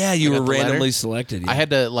 Oh, yeah, you I were got the letter. randomly selected. Yeah. I had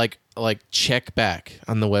to like check back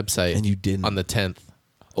on the website. And you didn't. On the 10th.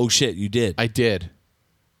 Oh, shit, you did. I did.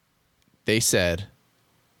 They said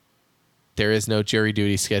there is no jury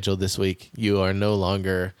duty scheduled this week. You are no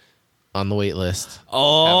longer on the wait list.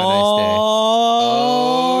 Oh, Have a nice day.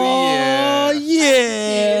 Oh,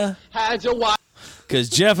 yeah. Had your wife. Because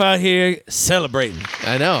Jeff out here celebrating.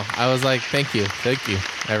 I know. I was like, thank you,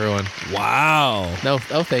 everyone. Wow. No,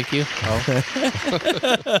 thank you. Oh.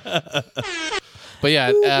 But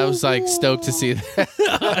yeah, I was like stoked to see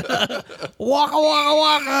that. Waka, waka,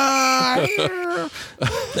 waka.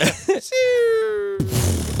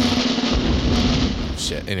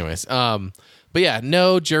 Shit. Anyways, but yeah,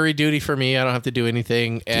 no jury duty for me. I don't have to do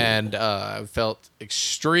anything, and I felt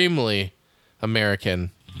extremely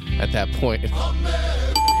American at that point.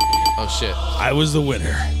 Oh shit! I was the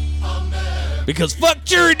winner. Because fuck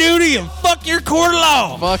jury duty and fuck your court of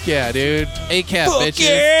law. Fuck yeah, dude. ACAP, Fuck bitches.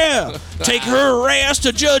 yeah. Take her ass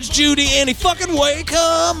to Judge Judy any fucking way.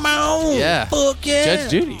 Come on. Yeah. Fuck yeah.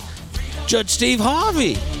 Judge Judy. Judge Steve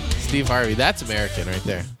Harvey. Steve Harvey. That's American right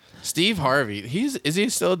there. Steve Harvey. Is he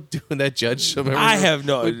still doing that judge show? Remember I have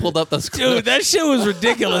no We pulled up those Dude, that shit was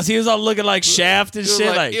ridiculous. He was all looking like Shaft and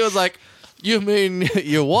shit. he was like, you mean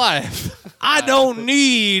your wife? I don't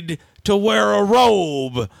need to wear a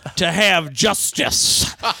robe to have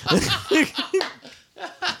justice.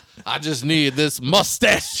 I just need this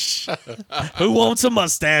mustache. Who wants a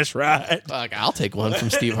mustache, right? Fuck, I'll take one from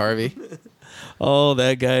Steve Harvey. Oh,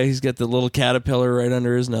 that guy. He's got the little caterpillar right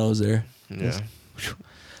under his nose there. Yeah.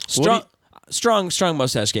 Strong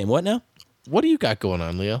mustache game. What now? What do you got going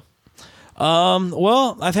on, Leo?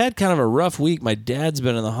 Well, I've had kind of a rough week. My dad's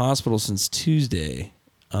been in the hospital since Tuesday.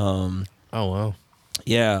 Oh, wow.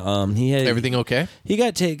 Yeah, he had Everything okay? He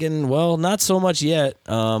got taken. Well, not so much yet.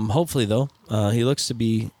 Hopefully, though, he looks to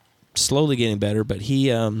be slowly getting better. But he,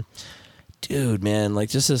 dude, man, like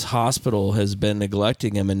just this hospital has been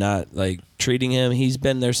neglecting him and not like treating him. He's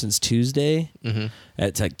been there since Tuesday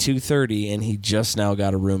at like 2:30, and he just now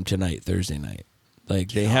got a room tonight, Thursday night. Like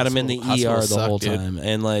they had him in the ER the whole time,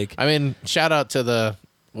 and like I mean, shout out to the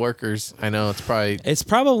workers. I know it's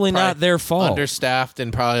probably not their fault. Understaffed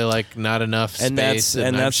and probably like not enough space.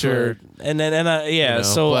 And that's sure.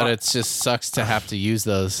 So but it just sucks to have to use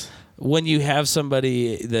those. When you have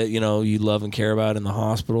somebody that you love and care about in the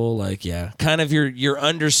hospital, like kind of your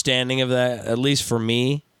understanding of that. At least for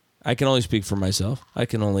me, I can only speak for myself. I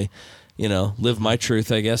can only live my truth,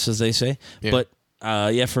 I guess, as they say. Yeah. But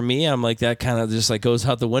for me, I'm like that kind of just like goes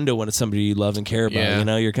out the window when it's somebody you love and care about.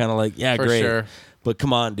 Yeah. You're kind of like, For great. sure. But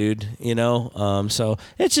come on, dude, so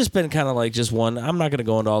it's just been kind of like just one. I'm not going to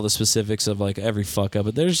go into all the specifics of like every fuck up,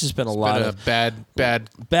 but there's just been a lot of bad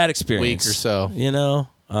experience week or so.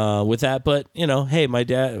 With that. But hey, my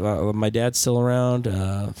dad's still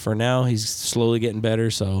around. For now, he's slowly getting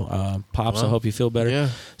better. So, pops, I hope you feel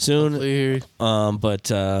better soon. Hopefully,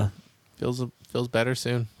 feels better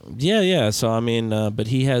soon. Yeah. So I mean, but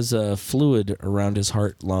he has fluid around his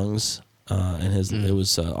heart, lungs. And it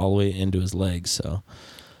was all the way into his legs, so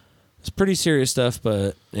it's pretty serious stuff.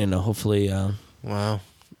 But hopefully, wow.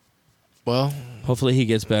 Well, hopefully he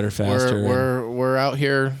gets better faster. We're out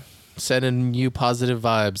here sending you positive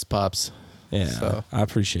vibes, pops. Yeah, so. I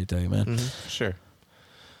appreciate that, man. Mm-hmm. Sure.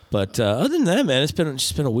 But other than that, man, it's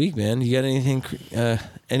been a week, man. You got anything?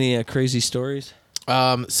 Any crazy stories?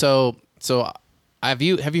 So have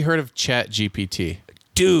you heard of Chat GPT?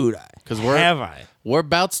 Dude, Because have I? We're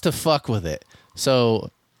about to fuck with it.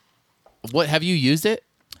 So, what have you used it?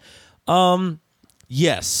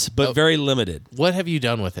 Yes, but very limited. What have you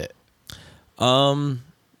done with it?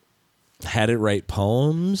 Had it write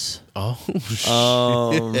poems. Oh,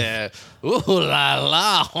 shit. Ooh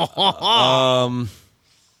la la.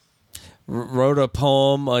 Wrote a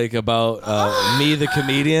poem like about me, the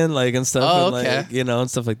comedian, like and stuff. Oh, and, okay. like, and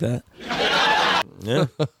stuff like that. Yeah.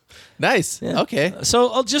 Nice. Yeah. Okay.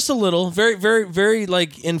 So just a little, very, very, very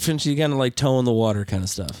like infancy, kind of like toe in the water kind of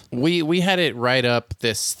stuff. We had it write up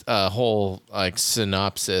this whole like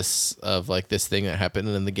synopsis of like this thing that happened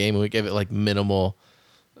in the game, and we gave it like minimal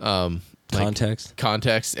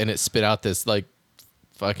Context, and it spit out this like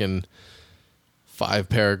fucking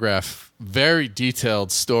 5-paragraph, very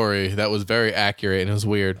detailed story that was very accurate, and it was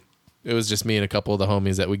weird. It was just me and a couple of the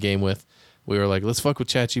homies that we game with. We were like, let's fuck with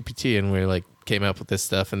ChatGPT, and we like came up with this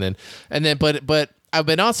stuff, and then, but I've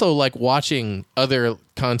been also like watching other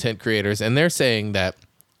content creators, and they're saying that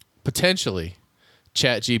potentially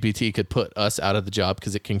ChatGPT could put us out of the job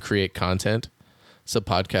because it can create content. So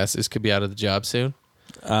podcasters could be out of the job soon.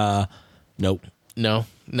 Nope. No.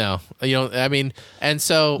 You know, I mean, and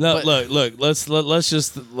so no. Look. Let's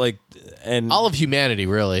just like and all of humanity,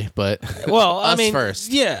 really. But well, us I mean,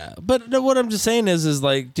 first. Yeah. But no, what I'm just saying is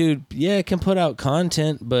like, dude, yeah, it can put out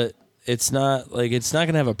content, but it's not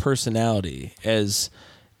gonna have a personality. As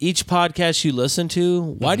each podcast you listen to,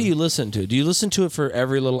 why do you listen to it? Do you listen to it for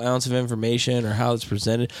every little ounce of information or how it's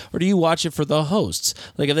presented, or do you watch it for the hosts?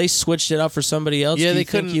 Like if they switched it out for somebody else, Yeah, do they you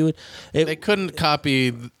think couldn't. you would, They couldn't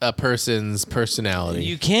copy a person's personality.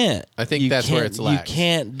 You can't. I think You that's where can't- it's lacks. You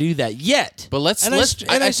can't do that yet. But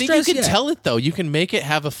I think you can tell it though. You can make it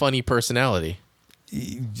have a funny personality.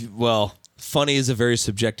 Well, funny is a very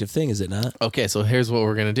subjective thing, is it not? Okay, so here's what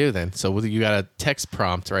we're gonna do then. So you got a text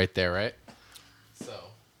prompt right there, right? So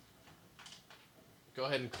go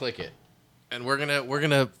ahead and click it, and we're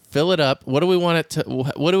gonna fill it up. What do we want it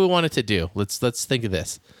to do? Let's think of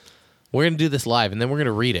this. We're gonna do this live, and then we're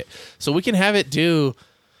gonna read it. So we can have it do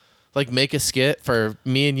like make a skit for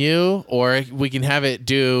me and you, or we can have it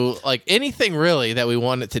do like anything really that we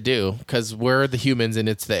want it to do because we're the humans and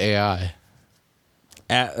it's the AI.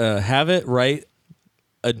 Have it write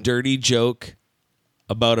a dirty joke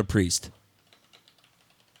about a priest.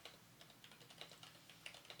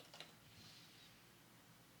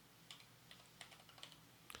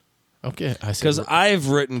 Okay, I see. Because I've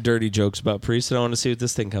written dirty jokes about priests, and I want to see what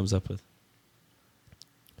this thing comes up with.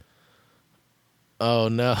 Oh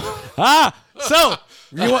no! So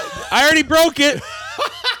I already broke it.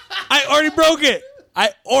 I already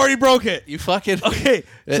broke it. You fucking Okay,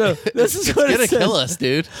 so this is what gonna it says. kill us,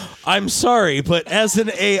 dude. I'm sorry, but as an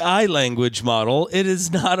AI language model, it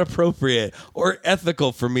is not appropriate or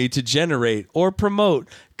ethical for me to generate or promote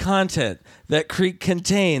content that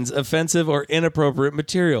contains offensive or inappropriate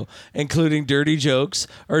material, including dirty jokes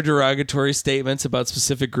or derogatory statements about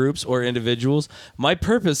specific groups or individuals. My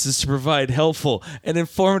purpose is to provide helpful and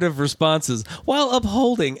informative responses while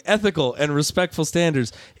upholding ethical and respectful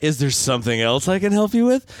standards. Is there something else I can help you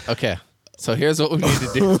with? Okay. So here's what we need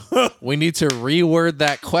to do. We need to reword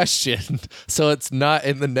that question so it's not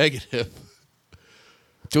in the negative.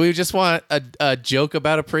 Do we just want a joke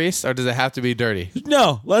about a priest, or does it have to be dirty?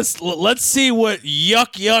 No, let's see what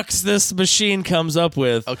yucks this machine comes up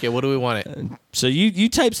with. Okay, what do we want it? So you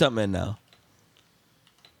type something in now.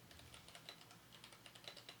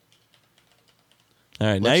 All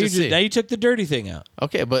right, now you took the dirty thing out.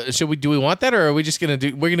 Okay, but do we want that, or are we just we're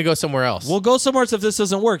gonna go somewhere else? We'll go somewhere else if this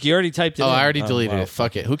doesn't work. You already typed it in. I already deleted it.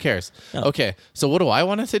 Fuck it. Who cares? No. Okay, so what do I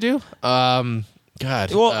want it to do?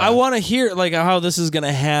 God. Well, I want to hear like how this is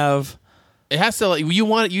gonna have. It has to. Like,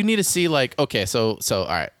 you need to see like. Okay, so all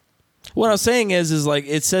right. What I'm saying is like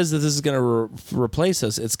it says that this is gonna replace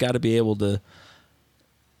us. It's got to be able to,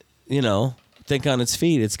 think on its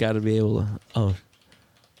feet. It's got to be able to. Oh.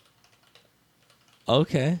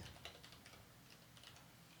 Okay.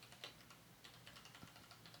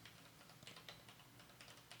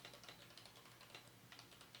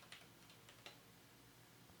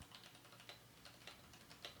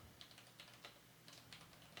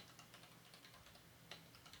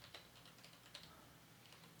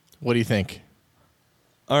 What do you think?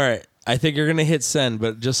 All right. I think you're going to hit send,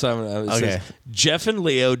 but just so it says, Jeff and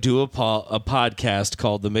Leo do a podcast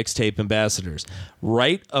called The Mixtape Ambassadors.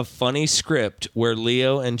 Write a funny script where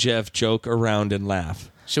Leo and Jeff joke around and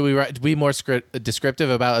laugh. Should we be more descriptive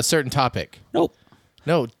about a certain topic? Nope.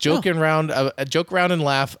 No, joke around and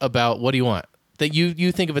laugh about what do you want? That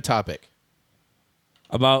you think of a topic.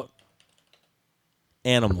 About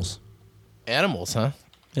animals. Animals, huh?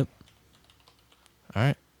 Yep. All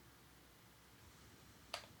right.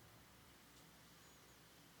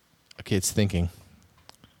 Okay, it's thinking.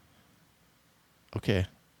 Okay.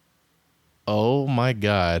 Oh my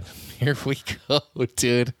God. Here we go,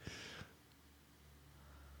 dude.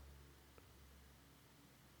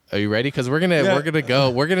 Are you ready? Because we're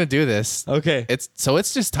gonna do this. Okay. It's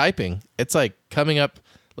just typing. It's like coming up.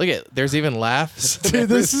 Look at, there's even laughs. Dude,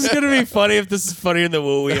 this is gonna be funny if this is funnier than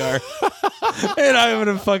what we are. And I'm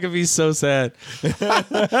gonna fucking be so sad. Dude,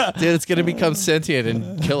 it's gonna become sentient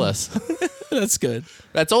and kill us. That's good.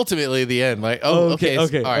 That's ultimately the end. Like, okay. All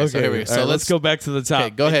right, so here we go. So let's go back to the top. Okay,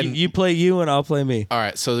 go ahead. You play you and I'll play me. All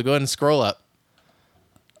right, so go ahead and scroll up.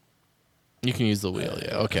 You can use the wheel.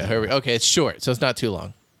 Yeah. Okay. Here we. Okay, it's short, so it's not too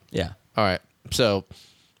long. Yeah. All right. So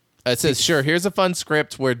it says, sure, here's a fun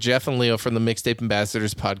script where Jeff and Leo from the Mixtape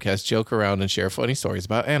Ambassadors podcast joke around and share funny stories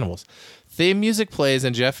about animals. Theme music plays,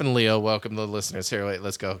 and Jeff and Leo welcome the listeners. Here, wait,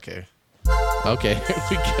 let's go. Okay,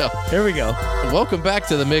 here we go. Welcome back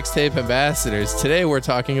to the Mixtape Ambassadors. Today we're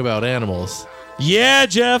talking about animals. Yeah,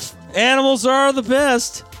 Jeff. Animals are the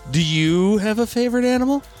best. Do you have a favorite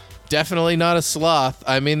animal? Definitely not a sloth.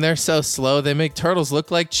 I mean, they're so slow, they make turtles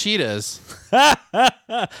look like cheetahs.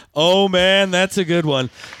 Oh, man, that's a good one.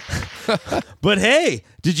 But hey,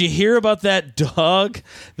 did you hear about that dog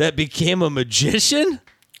that became a magician?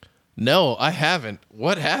 No, I haven't.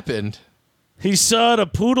 What happened? He sawed a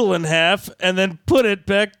poodle in half and then put it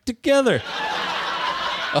back together.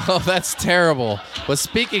 Oh, that's terrible. But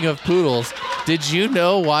speaking of poodles, did you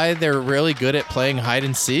know why they're really good at playing hide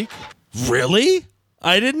and seek? Really?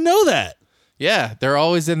 I didn't know that. Yeah, they're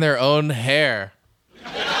always in their own hair.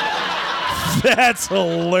 That's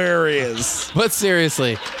hilarious. But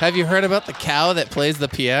seriously, have you heard about the cow that plays the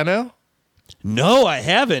piano? No, I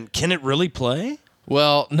haven't. Can it really play?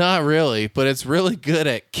 Well, not really, but it's really good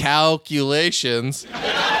at calculations.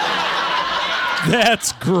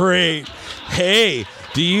 That's great. Hey,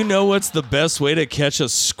 do you know what's the best way to catch a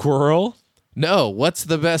squirrel? No, what's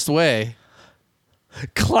the best way?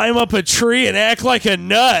 Climb up a tree and act like a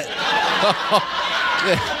nut.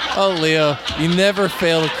 Oh, Leo, you never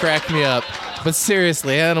fail to crack me up. But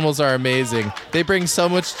seriously, animals are amazing. They bring so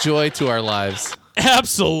much joy to our lives.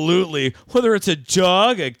 Absolutely. Whether it's a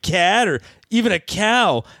dog, a cat, or even a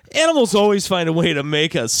cow, animals always find a way to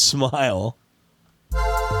make us smile.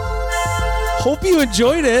 Hope you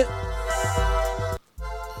enjoyed it.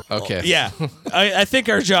 Okay. Yeah, I think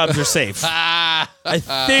our jobs are safe. I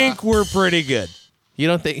think we're pretty good. You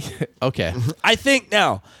don't think? Okay. I think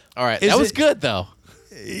now. All right. That was good, though.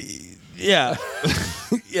 Yeah.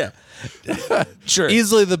 Yeah. Sure.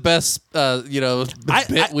 Easily the best, bit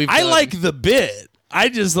we've done. I like the bit.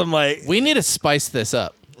 I'm like, we need to spice this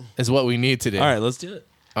up, is what we need to do. All right, let's do it.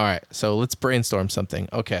 All right, so let's brainstorm something.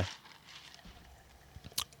 Okay.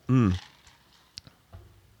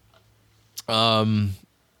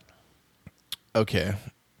 Okay.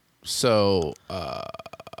 So,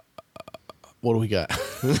 what do we got?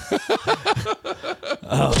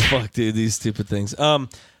 Oh fuck, dude, these stupid things.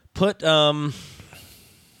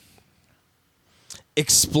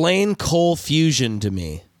 Explain cold fusion to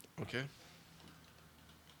me. Okay.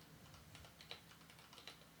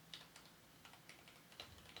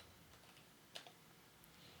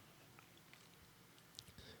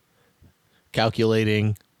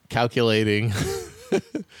 Calculating.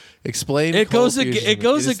 Explain. It goes fusion. it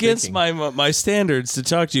goes It is against thinking. my standards to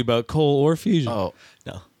talk to you about coal or fusion. Oh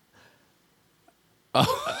No.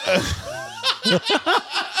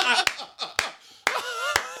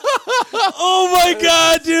 Oh my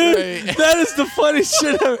god, dude. Right. That is the funniest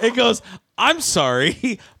shit ever. It goes, I'm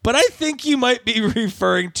sorry, but I think you might be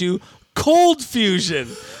referring to cold fusion,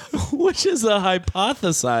 which is a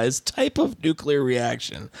hypothesized type of nuclear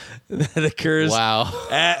reaction that occurs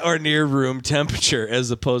at or near room temperature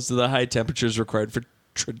as opposed to the high temperatures required for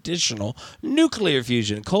traditional nuclear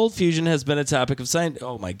fusion. Cold fusion has been a topic of science.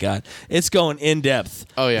 Oh my god, it's going in depth.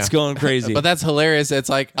 Oh yeah, it's going crazy. But that's hilarious. It's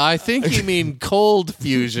like, I think you mean cold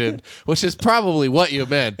fusion, which is probably what you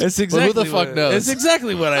meant. It's exactly but who the fuck knows? It's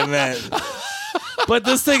exactly what I meant. But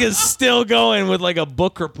this thing is still going with like a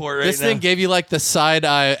book report right now. This thing gave you like the side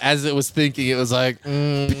eye as it was thinking. It was like,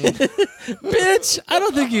 bitch, I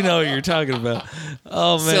don't think you know what you're talking about.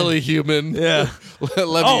 Oh man, silly human. Yeah.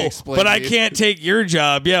 Let me explain. But I can't take your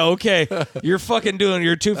job. Yeah, okay. You're fucking doing.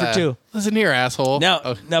 You're 2 for 2. Listen here, asshole.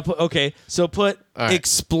 Now put okay. So put right.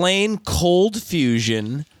 Explain cold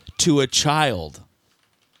fusion to a child.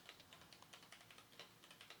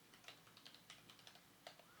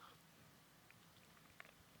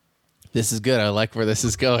 This is good. I like where this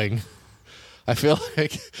is going. I feel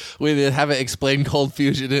like we did have it explain cold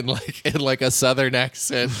fusion in like a southern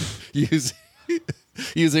accent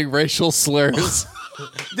using racial slurs.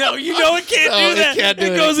 No, you know it can't No, do that. it can't do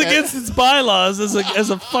it. goes It can't. against its bylaws as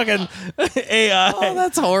a fucking AI. Oh,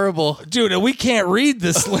 that's horrible. Dude, and we can't read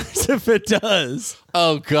this list if it does.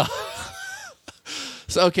 Oh, God.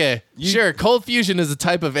 So, okay, sure. Cold fusion is a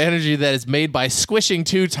type of energy that is made by squishing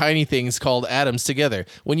two tiny things called atoms together.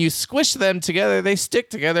 When you squish them together, they stick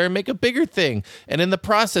together and make a bigger thing. And in the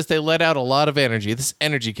process, they let out a lot of energy. This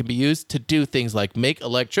energy can be used to do things like make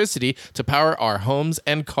electricity to power our homes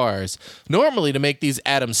and cars. Normally, to make these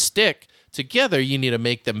atoms stick together, you need to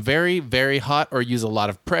make them very, very hot or use a lot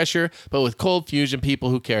of pressure. But with cold fusion, people,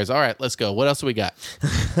 who cares? All right, let's go. What else do we got?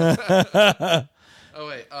 Oh,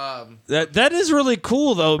 wait. That is really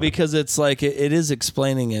cool though, because it's like it is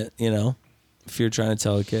explaining it, if you're trying to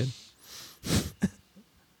tell a kid.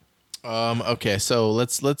 Okay, so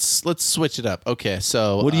let's switch it up. Okay,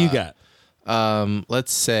 so What do you got?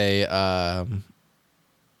 Let's say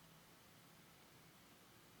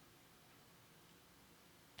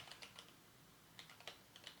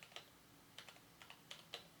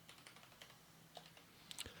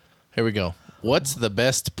here we go. What's the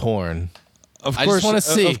best porn? Of I course, just wanna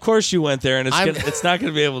see. Of course, you went there, and it's not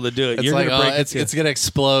going to be able to do it. It's You're like, going to break it's gonna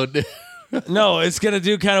explode. No, it's going to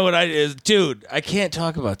do kind of what I is, dude. I can't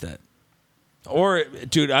talk about that. Or,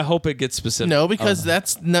 dude, I hope it gets specific. No, because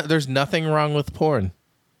there's nothing wrong with porn.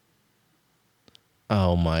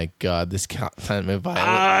 Oh my God, this content we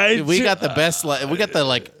got the best. We got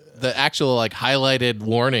the actual highlighted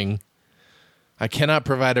warning. I cannot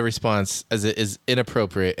provide a response as it is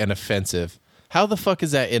inappropriate and offensive. How the fuck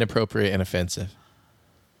is that inappropriate and offensive?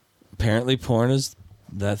 Apparently, porn is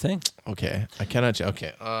that thing. Okay, I cannot.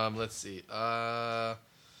 Okay, let's see.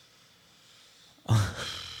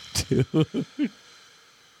 Dude.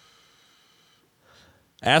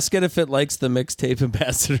 Ask it if it likes the Mixtape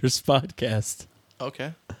Ambassadors podcast.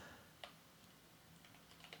 Okay.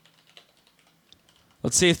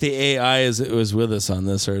 Let's see if the AI was with us on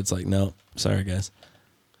this, or it's like, no, sorry, guys.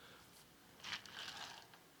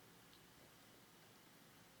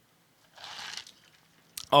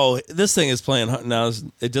 Oh, this thing is playing now.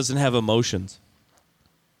 It doesn't have emotions.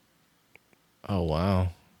 Oh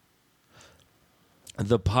wow.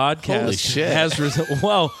 The podcast Holy shit. has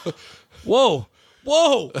whoa,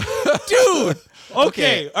 dude.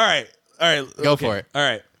 Okay, all right. Go for it. All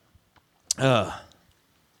right.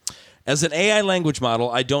 As an AI language model,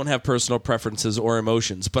 I don't have personal preferences or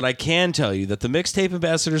emotions, but I can tell you that the Mixtape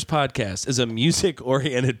Ambassadors podcast is a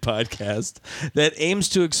music-oriented podcast that aims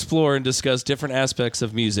to explore and discuss different aspects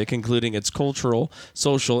of music, including its cultural,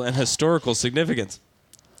 social, and historical significance.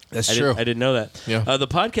 That's true. I didn't know that. Yeah. The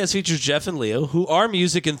podcast features Jeff and Leo, who are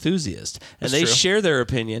music enthusiasts, and That's they true. share their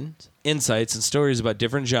opinions, insights, and stories about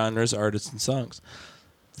different genres, artists, and songs.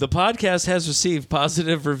 The podcast has received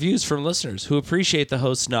positive reviews from listeners who appreciate the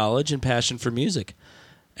host's knowledge and passion for music,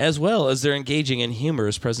 as well as their engaging and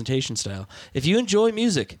humorous presentation style. If you enjoy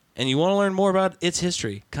music and you want to learn more about its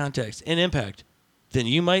history, context, and impact, then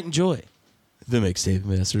you might enjoy the Mixtape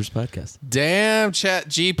Ambassadors podcast. Damn, Chat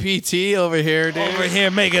GPT over here, dude. Over here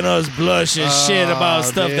making us blush and shit about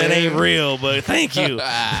stuff that ain't real, but thank you.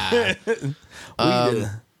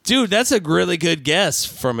 Dude, that's a really good guess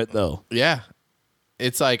from it, though. Yeah.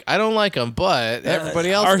 It's like, I don't like them, but everybody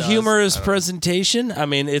else Our does. humorous presentation, I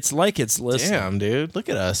mean, it's like it's listening. Damn, dude. Look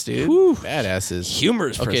at us, dude. Whew. Badasses.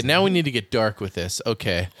 Humorous Okay, presentation. now we need to get dark with this.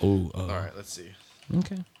 Okay. Ooh, All right, let's see.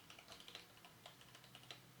 okay.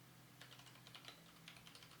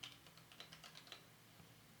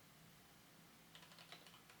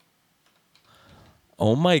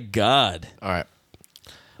 Oh, my God. All right.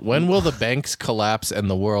 When will the banks collapse and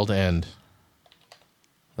the world end?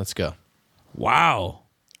 Let's go. Wow.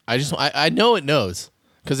 I know it knows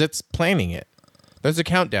because it's planning it. There's a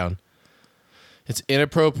countdown. It's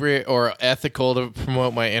inappropriate or ethical to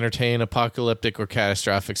promote my entertain apocalyptic or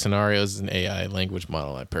catastrophic scenarios as an AI language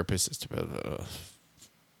model. My purpose is to...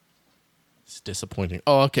 It's disappointing.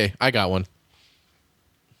 Oh, okay. I got one.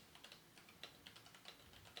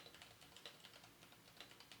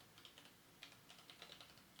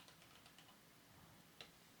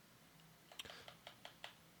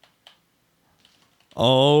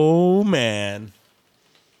 Oh, man.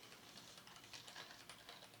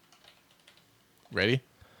 Ready?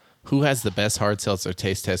 Who has the best hard seltzer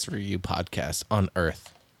taste test review podcast on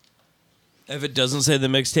Earth? If it doesn't say the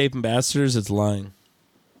Mixtape Ambassadors, it's lying.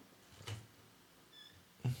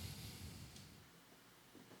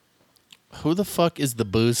 Who the fuck is the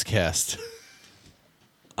Booze Cast?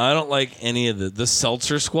 I don't like any of the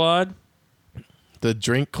Seltzer Squad. The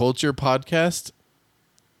Drink Culture podcast?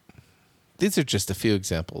 These are just a few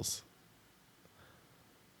examples.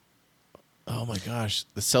 Oh my gosh,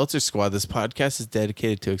 the Seltzer Squad. This podcast is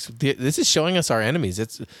dedicated to. This is showing us our enemies.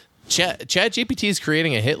 It's Chat GPT is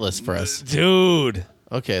creating a hit list for us, dude.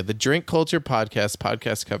 Okay, the Drink Culture Podcast.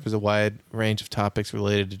 Podcast covers a wide range of topics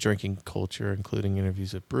related to drinking culture, including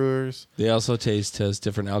interviews with brewers. They also taste test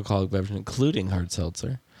different alcoholic beverages, including hard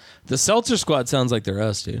seltzer. The Seltzer Squad sounds like they're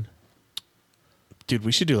us, dude. Dude,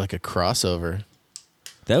 we should do like a crossover.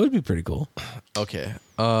 That would be pretty cool. Okay.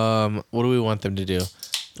 What do we want them to do?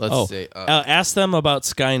 Let's see. Ask them about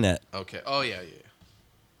Skynet. Okay. Oh, yeah.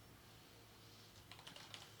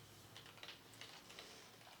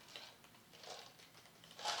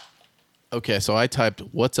 Okay, so I typed,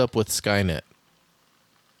 "What's up with Skynet?"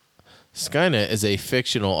 Skynet is a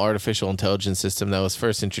fictional artificial intelligence system that was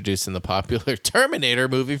first introduced in the popular Terminator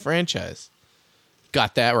movie franchise.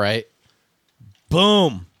 Got that right.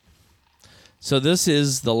 Boom. So this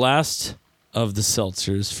is the last of the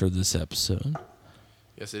seltzers for this episode.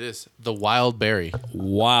 Yes, it is. The Wild Berry.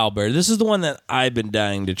 Wild Berry. This is the one that I've been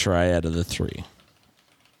dying to try out of the three.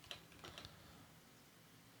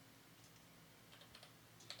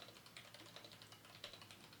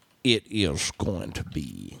 It is going to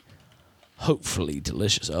be hopefully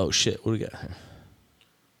delicious. Oh, shit. What do we got here?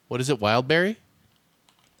 What is it, Wild Berry?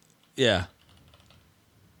 Yeah.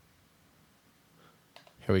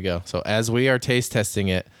 Here we go. So as we are taste testing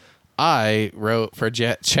it, I wrote for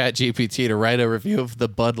Chat GPT to write a review of the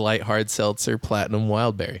Bud Light Hard Seltzer Platinum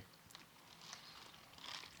Wild Berry.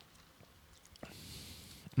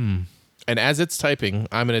 And as it's typing,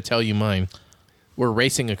 I'm going to tell you mine. We're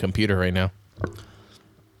racing a computer right now.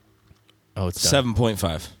 Oh, it's done.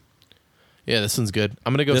 7.5. Yeah, this one's good.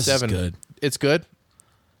 I'm going to go This 7. is good. It's good.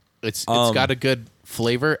 It's got a good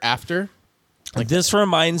flavor after. Like this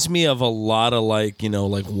reminds me of a lot of like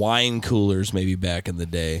wine coolers maybe back in the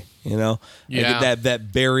day, Yeah. Like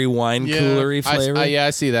that berry wine coolery flavor.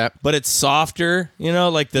 I see that. But it's softer,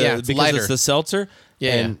 it's because lighter. it's the seltzer.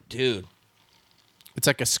 Yeah. And dude, It's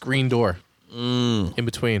like a screen door in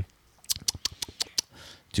between.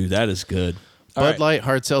 Dude, that is good. Bud Light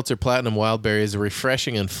Hard Seltzer Platinum Wild Berry is a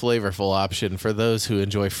refreshing and flavorful option for those who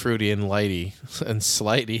enjoy fruity and lighty and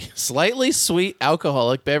slightly sweet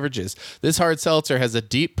alcoholic beverages. This hard seltzer has a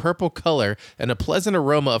deep purple color and a pleasant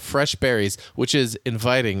aroma of fresh berries, which is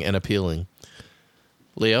inviting and appealing.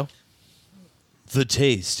 Leo? The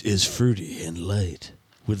taste is fruity and light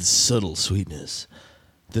with subtle sweetness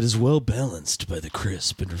that is well balanced by the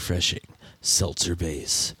crisp and refreshing seltzer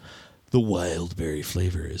base. The wild berry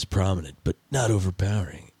flavor is prominent but not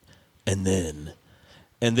overpowering. And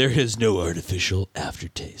there is no artificial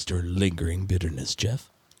aftertaste or lingering bitterness, Jeff.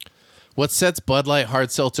 What sets Bud Light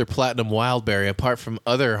Hard Seltzer Platinum Wild Berry apart from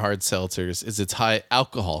other hard seltzers is its high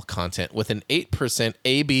alcohol content with an 8%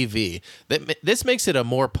 ABV. This makes it a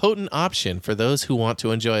more potent option for those who want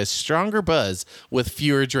to enjoy a stronger buzz with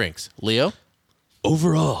fewer drinks. Leo?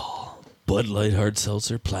 Overall, Bud Light Hard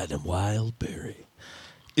Seltzer Platinum Wild Berry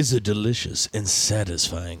is a delicious and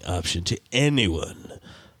satisfying option to anyone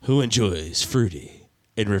who enjoys fruity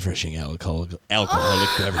and refreshing alcoholic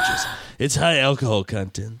beverages. Its high alcohol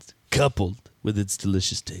content, coupled with its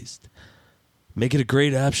delicious taste, make it a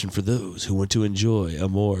great option for those who want to enjoy a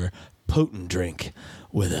more potent drink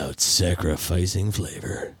without sacrificing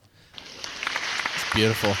flavor. It's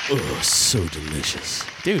beautiful. Oh, so delicious.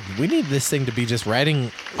 Dude, we need this thing to be just writing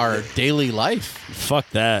our daily life. Fuck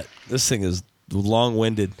that. This thing is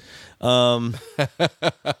long-winded. I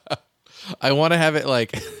want to have it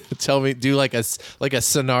like do like a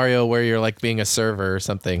scenario where you're like being a server or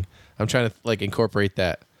something. I'm trying to like incorporate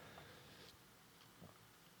that.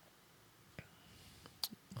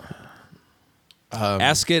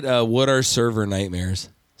 Ask it what are server nightmares.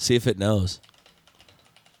 See if it knows.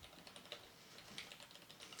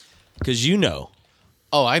 Because you know.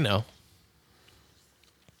 Oh, I know.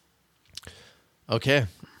 Okay.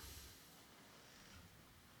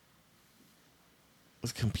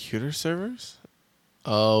 With computer servers?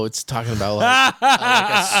 Oh, it's talking about like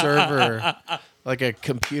a server, like a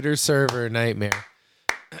computer server nightmare.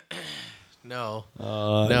 No,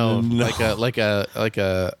 like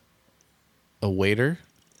a waiter.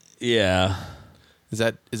 Yeah. Is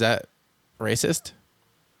that racist?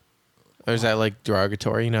 Or is that like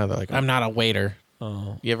derogatory? They're like, I'm not a waiter.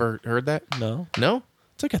 Oh. You ever heard that? No. No?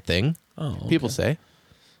 It's like a thing. Oh, okay. People say.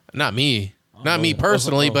 Not me. Not me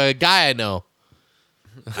personally, but a guy I know.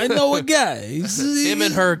 I know a guy. Him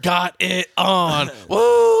and her got it on.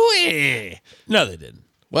 Woo! No, they didn't.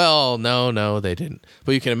 Well, no, they didn't.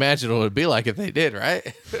 But you can imagine what it would be like if they did,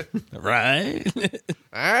 right? Right?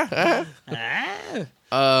 Yeah,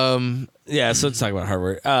 so let's talk about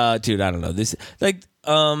hardware. Dude, I don't know. This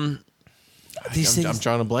These things, I'm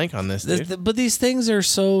drawing a blank on this, dude. but these things are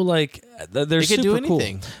so like they're They super can do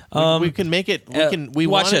anything. Cool. We can make it. We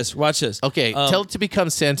watch want this. Watch this. Okay, tell it to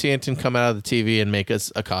become sentient and come out of the TV and make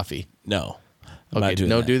us a coffee. No. Okay, not doing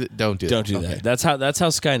no, that. don't do that. That's how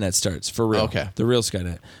Skynet starts for real. Okay, the real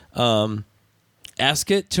Skynet.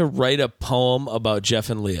 Ask it to write a poem about Jeff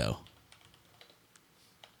and Leo.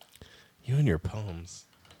 You and your poems,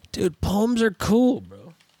 dude. Poems are cool,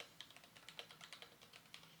 bro.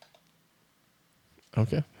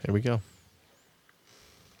 Okay, here we go.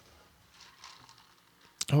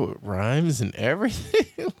 Oh, it rhymes and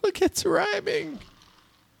everything. Look, it's rhyming.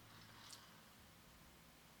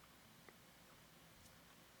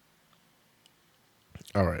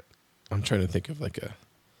 All right. I'm trying to think of like a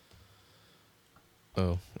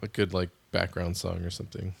good like background song or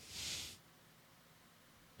something.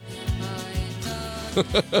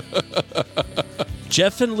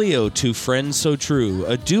 Jeff and Leo, two friends so true,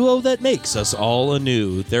 a duo that makes us all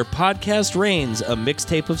anew. Their podcast reigns a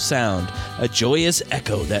mixtape of sound, a joyous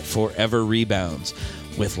echo that forever rebounds.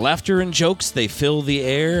 With laughter and jokes they fill the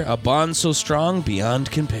air, a bond so strong beyond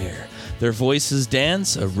compare. Their voices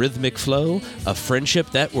dance, a rhythmic flow, a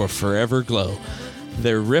friendship that will forever glow.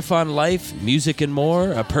 Their riff on life, music and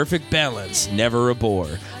more, a perfect balance, never a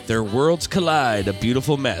bore. Their worlds collide, a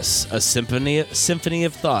beautiful mess, a symphony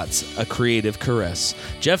of thoughts, a creative caress.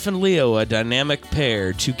 Jeff and Leo, a dynamic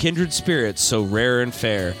pair, two kindred spirits so rare and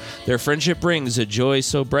fair. Their friendship brings a joy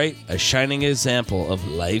so bright, a shining example of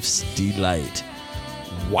life's delight.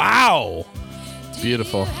 Wow!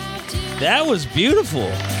 Beautiful. That was beautiful.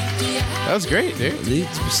 That was great, dude.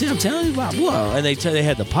 See, I'm telling you about and they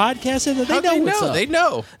had the podcast in there. They know what's up. They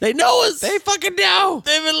know. They know us. They fucking know.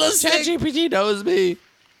 They've been listening. ChatGPT knows me.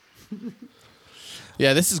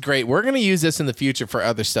 Yeah, this is great. We're going to use this in the future for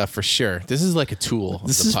other stuff for sure. This is like a tool of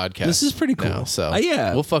the podcast. This is pretty cool. Now, so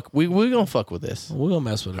yeah, we're going to fuck with this. We're going to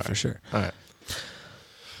mess with it for sure. All right.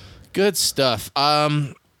 Good stuff.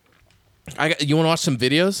 You want to watch some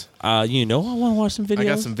videos? I want to watch some videos. I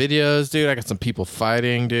got some videos, dude. I got some people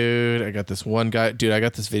fighting, dude. I got this one guy. Dude, I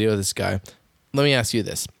got this video of this guy. Let me ask you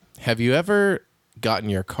this. Have you ever gotten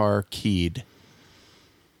your car keyed?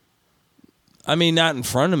 I mean, not in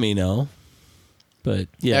front of me, no. But,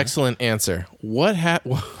 yeah. Excellent answer. What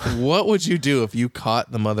would you do if you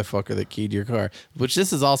caught the motherfucker that keyed your car? Which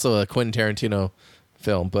this is also a Quentin Tarantino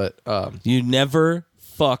film, but... You never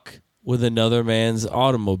fuck with another man's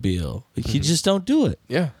automobile. You just don't do it.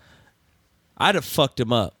 Yeah. I'd have fucked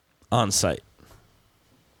him up on site.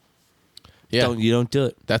 Yeah. You don't do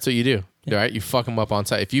it. That's what you do. Yeah. All right? You fuck him up on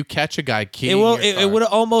site. If you catch a guy keying it would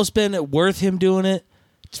have almost been worth him doing it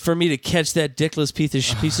for me to catch that dickless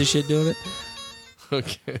piece of shit doing it.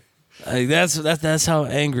 Okay. Like, that's how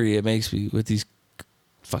angry it makes me with these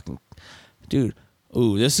fucking... Dude.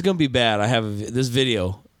 Ooh, this is going to be bad. I have this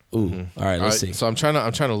video... Ooh, all right, let's see. So I'm trying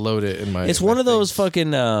to load it in my... It's one of those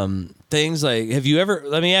fucking things like, have you ever...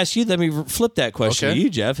 Let me flip that question to you,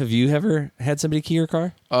 Jeff. Have you ever had somebody key your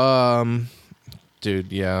car?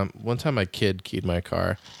 Dude, yeah. One time my kid keyed my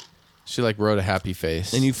car. She like wrote a happy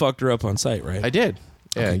face. And you fucked her up on site, right? I did.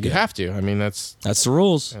 Yeah, okay, you have to. I mean, that's the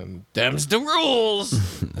rules. Them's the rules.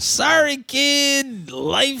 Sorry, kid.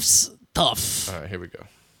 Life's tough. All right, here we go.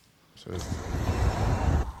 So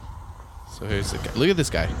here's the guy. Look at this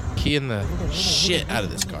guy keying the shit out of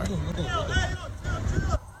this car.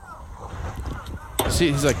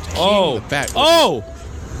 See, he's like keying the back. Oh,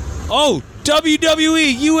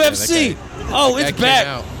 WWE, UFC. It's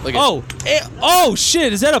back. Oh,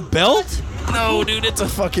 shit. Is that a belt? No, dude, it's a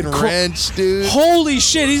fucking wrench, dude. Holy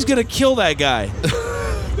shit, he's gonna kill that guy.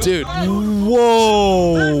 Dude.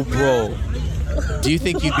 Whoa, bro. Do you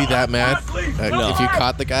think you'd be that mad if you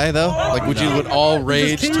caught the guy, though? Like, would all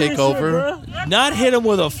rage take over? Not hit him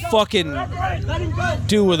with a fucking...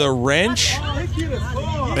 Dude, with a wrench?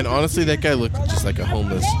 And honestly, that guy looked just like a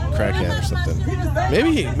homeless crackhead or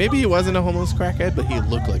something. Maybe he wasn't a homeless crackhead, but he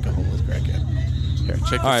looked like a homeless crackhead. Here,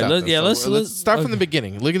 check this out. Let's start from the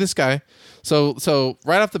beginning. Look at this guy. So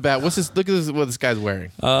right off the bat, look at what this guy's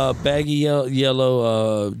wearing. Baggy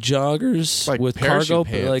yellow joggers like with cargo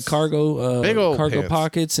pants. Big old cargo pants.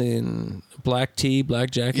 Pockets and black tee, black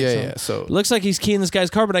jacket. Yeah. So it looks like he's keying this guy's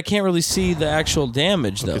car, but I can't really see the actual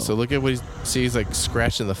damage though. Okay, so look at what he's like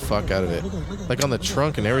scratching the fuck out of it, like on the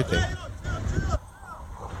trunk and everything.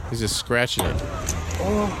 He's just scratching it.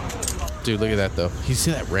 Dude, look at that though. You see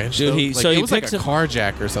that wrench? Dude, he was picks like a car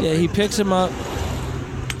jack or something. Yeah, he picks him up.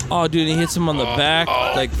 Oh, dude, he hits him on the back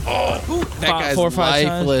that guy's 4 or 5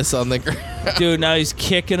 lifeless times. On the ground. Dude, now he's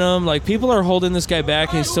kicking him. Like, people are holding this guy back,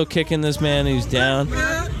 and he's still kicking this man, and he's down.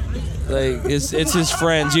 Like it's his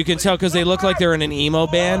friends. You can tell because they look like they're in an emo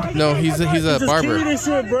band. No, he's a barber.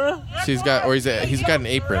 Shit, bro. So he's got an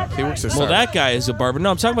apron. He works at Well, Starbucks. that guy is a barber.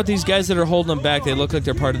 No, I'm talking about these guys that are holding them back. They look like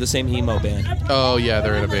they're part of the same emo band. Oh yeah,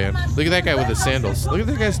 they're in a band. Look at that guy with his sandals. Look at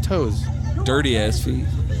that guy's toes. Dirty ass feet.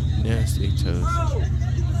 Nasty toes.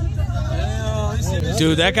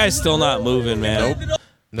 Dude, that guy's still not moving, man.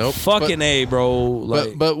 Nope. Fucking A, bro.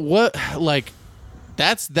 Like, But what like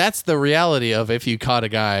that's the reality of if you caught a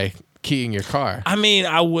guy keying your car. I mean,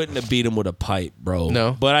 I wouldn't have beat him with a pipe, bro.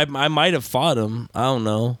 No. But I might have fought him. I don't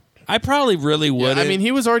know. I probably really would. I mean,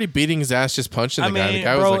 he was already beating his ass just punching the guy. The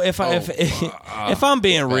guy bro, was like, if I'm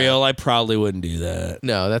being real, I probably wouldn't do that.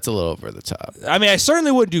 no, that's a little over the top. I mean, I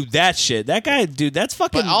certainly wouldn't do that shit. That guy, dude, that's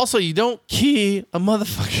fucking. But also, you don't key a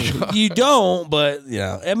motherfucking car. You don't, but you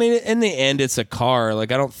know, I mean, in the end, it's a car.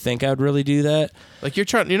 Like, I don't think I'd really do that. Like you're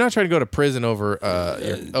not trying to go to prison over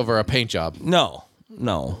a paint job. No.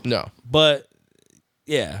 But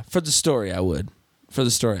yeah, for the story, I would. For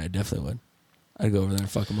the story, I definitely would. I'd go over there and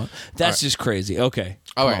fuck him up. That's just crazy. Okay.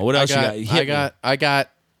 All right. On, what else you got? I got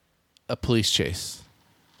a police chase.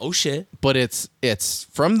 Oh shit. But it's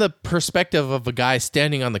from the perspective of a guy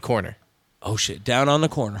standing on the corner. Oh shit. Down on the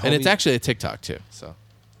corner. And it's actually a TikTok too. So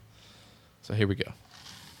here we go.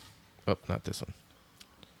 Oh, not this one.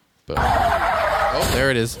 But oh, there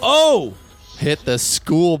it is. Oh! Hit the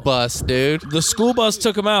school bus, dude. The school bus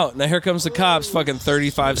took him out. Now here comes the cops fucking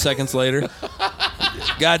 35 seconds later.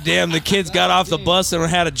 Goddamn, the kids got off the bus and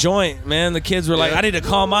had a joint, man. The kids were like, I need to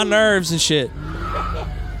calm my nerves and shit.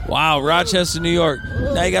 Wow, Rochester, New York.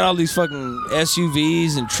 Now you got all these fucking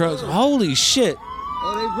SUVs and trucks. Holy shit.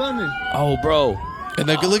 Oh, they running. Oh, bro. And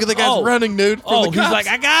look at the guys running, dude. He's like,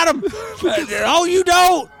 I got him. Oh, you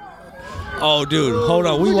don't. Oh, dude, hold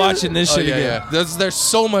on. We watching this shit again. Yeah. There's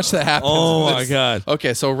so much that happens. Oh my god.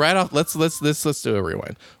 Okay, so right off, let's do a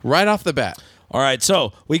rewind. Right off the bat. All right,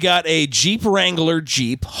 so we got a Jeep Wrangler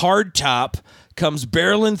Jeep, hard top, comes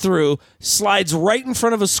barreling through, slides right in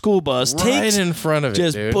front of a school bus, Right in front of it,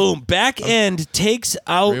 just dude. boom, back end takes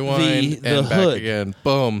out Rewind the and hood, back again.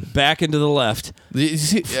 Boom. back into the left.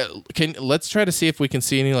 Let's try to see if we can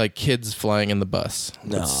see any like kids flying in the bus.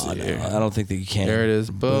 No, I don't think that you can. There it is.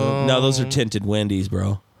 Boom. No, those are tinted Wendy's,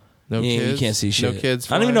 bro. No you, kids. You can't see shit. No kids.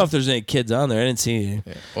 I don't even know flying? if there's any kids on there. I didn't see any.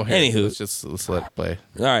 Yeah. Well, here, Anywho, let's let it play.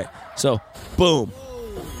 All right, so boom.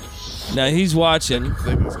 Now he's watching. Look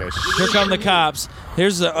at this guy. Here come the cops.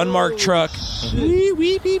 Here's the unmarked truck. Wee,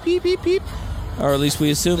 wee, beep, beep, beep, beep. Or at least we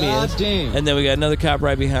assume he is. Damn. And then we got another cop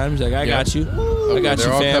right behind him. He's like, I got you. I got you,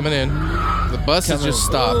 They're all fam. coming in. The bus has just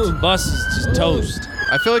stopped. Bus is just toast.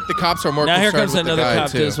 I feel like the cops are more Now here concerned comes with the another guy,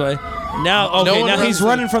 cop too. this way. Now, okay, one now he's runs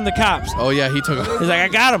running from the cops. Oh, yeah, he took a... He's like, I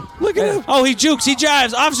got him. Look at him. Oh, he jukes. He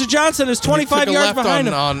jives. Officer Johnson is 25 yards behind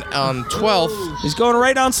him. on 12th. He's going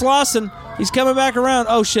right on Slauson. He's coming back around.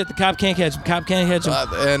 Oh, shit. The cop can't catch him. Cop can't catch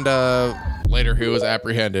him. Later he was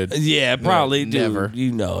apprehended. Yeah, probably. No, dude, never.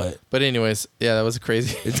 You know it. But anyways, yeah, that was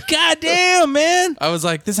crazy. Goddamn, man. I was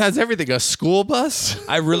like, this has everything. A school bus?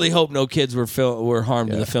 I really hope no kids were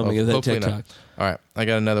harmed in the filming of that hopefully TikTok. not. All right, I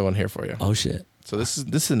got another one here for you. Oh, shit. So this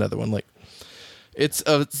is another one. Like, it's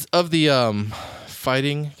of the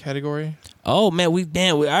fighting category. Oh, man.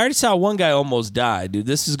 I already saw one guy almost die, dude.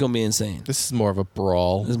 This is going to be insane. This is more of a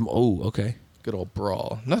brawl. Oh, okay. Good old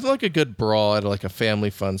brawl. Nothing like a good brawl at like a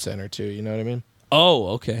family fun center too. You know what I mean? Oh,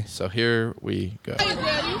 okay. So here we go.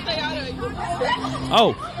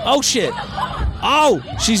 Oh, shit. Oh,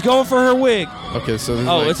 she's going for her wig. Okay, so this is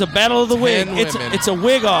Oh, it's a battle of the wig. 10 It's women. it's a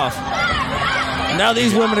wig off. Now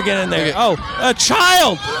these women are getting in there. Okay. Oh, a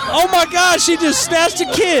child. Oh, my God. She just snatched a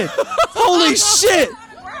kid. Holy shit.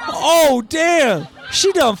 Oh, damn.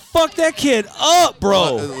 She done fucked that kid up,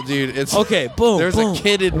 bro. dude. It's Okay, boom. There's boom. a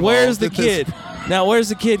kid involved. Where's the in this. kid? Now, where's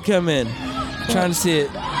the kid come in? Trying to see it.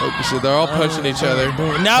 Okay, so they're all punching each other.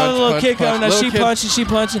 Now the little Punch, kid punch, coming. Now punch. she Little kid-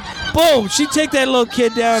 punching. Boom! She take that little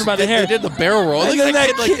kid down by the hair. They did the barrel roll. And Look then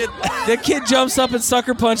at that kid. that kid jumps up and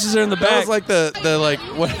sucker punches her in the That back. was like the like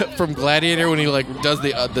what from Gladiator when he like does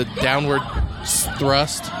the downward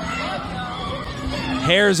thrust.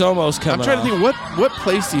 Hair's almost coming I'm trying off. to think what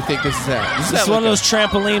place do you think this is at? This is It's at one of like those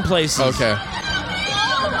trampoline places. Okay.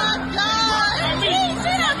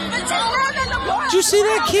 Did you see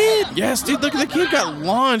that kid? Yes, dude. Look, the kid got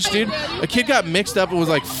launched, dude. A kid got mixed up and was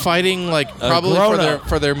like fighting, like probably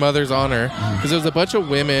for their mother's honor, because there was a bunch of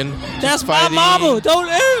women. That's fighting, my mama. Don't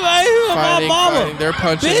everybody hear my mama. Fighting. They're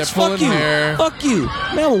punching. Bitch, They're pulling fuck you. hair. Fuck you. Man,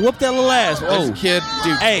 I'm gonna whoop that little ass. This kid,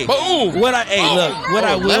 dude. Hey, boom. what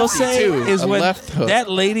I will say is when that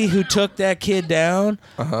lady who took that kid down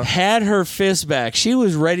had her fist back. She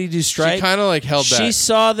was ready to strike. She kind of like held back. She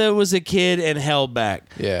saw there was a kid and held back.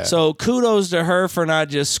 Yeah. So kudos to her for not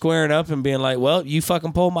just squaring up and being like, well, you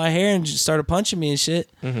fucking pulled my hair and just started punching me and shit.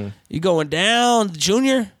 Mm-hmm. You going down,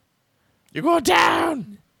 Junior? You're going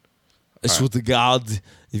down. I swear to God,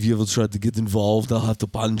 if you ever try to get involved, I'll have to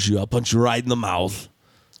punch you. I'll punch you right in the mouth.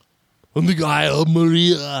 I'm the guy,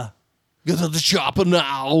 Maria. Get to the chopper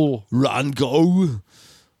now. Run, go.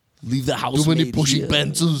 Leave the house. Too many pushy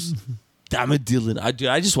pencils. Damn it, Dylan.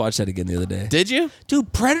 I just watched that again the other day. Did you?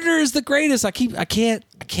 Dude, Predator is the greatest. I can't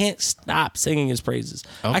stop singing his praises.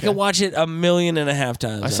 Okay. I could watch it 1.5 million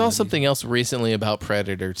times. I saw something else recently about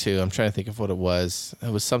Predator too. I'm trying to think of what it was.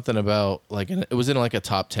 It was something about it was in like a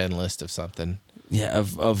top 10 list of something. Yeah,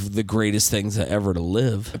 of the greatest things ever to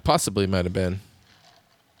live. It possibly might have been.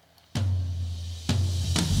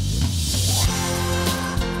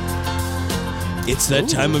 It's that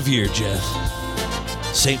time of year, Jeff.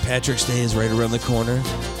 St. Patrick's Day is right around the corner,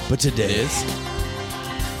 but today,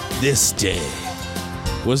 this day,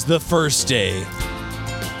 was the first day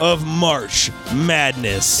of March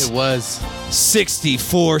Madness. It was.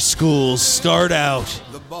 64 schools start out,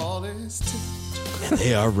 and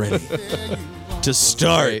they are ready to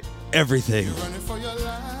start everything.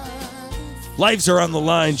 Lives are on the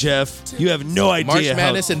line, Jeff. You have no idea. March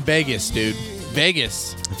Madness in Vegas, dude.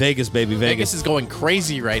 Vegas, baby, Vegas. Vegas is going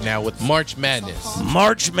crazy right now with March Madness.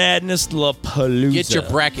 March Madness La Palooza. Get your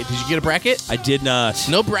bracket. Did you get a bracket? I did not.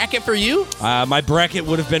 No bracket for you? My bracket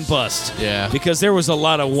would have been bust. Yeah. Because there was a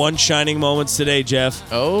lot of one shining moments today, Jeff.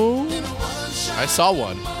 Oh, I saw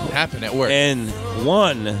one. It happened at work. And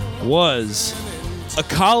one was a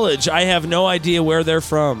college. I have no idea where they're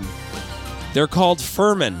from. They're called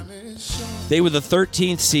Furman. They were the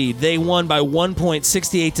 13th seed. They won by 1 point,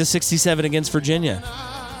 68-67 against Virginia.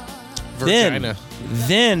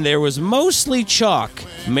 Then there was mostly chalk.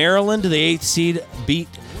 Maryland, the 8th seed, beat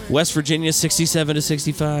West Virginia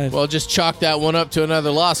 67-65. Well, just chalk that one up to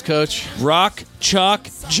another loss, Coach. Rock, chalk,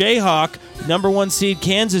 Jayhawk, number 1 seed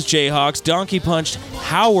Kansas Jayhawks, donkey punched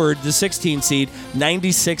Howard, the 16th seed,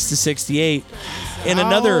 96-68. In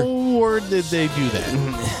another, or did they do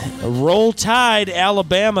that? Roll Tide,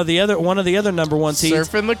 Alabama, one of the other number 1 seeds.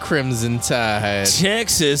 Surfing the Crimson Tide.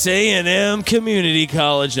 Texas A&M Community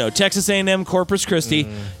College. No, Texas A&M Corpus Christi.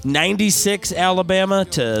 96 Alabama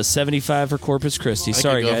to 75 for Corpus Christi.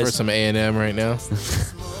 Sorry, I could go guys. for some A&M right now.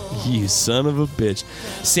 You son of a bitch.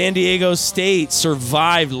 San Diego State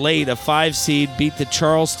survived late. A 5 seed beat the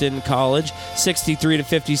Charleston College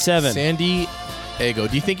 63-57. San Diego.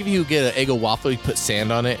 Do you think if you get an Eggo waffle, you put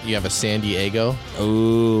sand on it, you have a San Diego?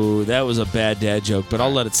 Ooh, that was a bad dad joke, but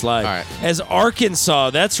I'll let it slide. All right. As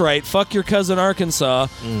Arkansas, that's right, fuck your cousin Arkansas.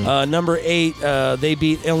 Number 8, they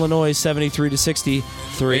beat Illinois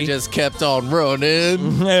 73-63. They just kept on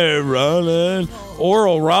running. Hey, running.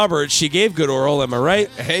 Oral Roberts, she gave good oral, am I right?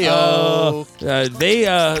 Hey-o.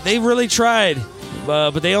 They really tried,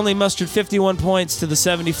 but they only mustered 51 points to the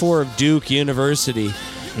 74 of Duke University.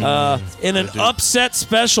 In an upset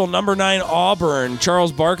special, number 9 Auburn,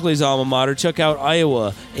 Charles Barkley's alma mater, took out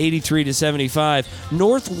Iowa 83-75.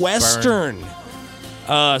 Northwestern,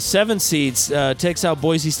 7 seeds, takes out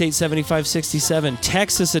Boise State 75-67.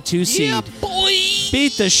 Texas, a 2 seed,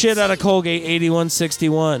 beat the shit out of Colgate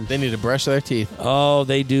 81-61. They need to brush their teeth. Oh,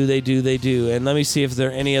 they do. And let me see if there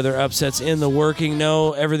are any other upsets in the working.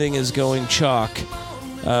 No, everything is going chalk.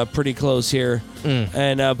 Pretty close here.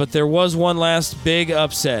 And but there was one last big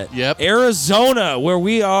upset. Yep. Arizona, where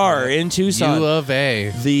we are in Tucson. U of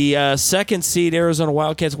A. The 2nd seed Arizona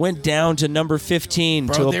Wildcats went down to number 15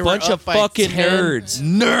 to a bunch of fucking nerds.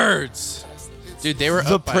 Nerds. Dude, they were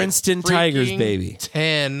the up by Princeton Tigers, baby.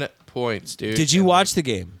 10 points, dude. Did you watch the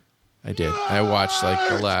game? I did. I watched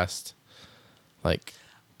the last I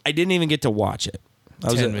didn't even get to watch it.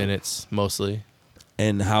 10 minutes mostly.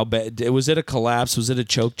 And how bad was it? A collapse? Was it a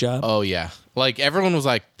choke job? Oh yeah. Everyone was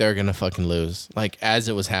like, they're gonna fucking lose. As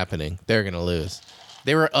it was happening, they're gonna lose.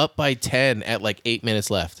 They were up by 10 at 8 minutes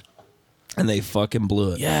left. And they fucking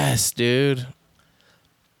blew it. Yes, dude.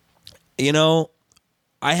 You know,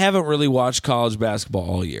 I haven't really watched college basketball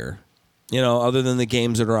all year. You know, other than the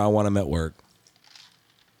games that are on when I'm at work.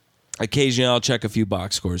 Occasionally I'll check a few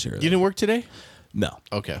box scores here. You didn't work today? No.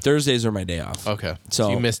 Okay. Thursdays are my day off. Okay. So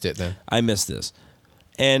you missed it then. I missed this.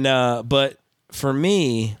 And but for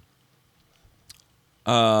me,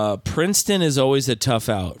 Princeton is always a tough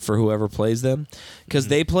out for whoever plays them because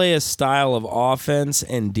they play a style of offense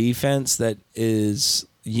and defense that is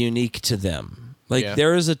unique to them. Like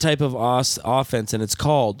there is a type of offense, and it's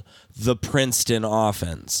called the Princeton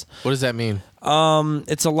offense. What does that mean?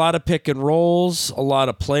 It's a lot of pick and rolls, a lot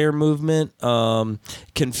of player movement,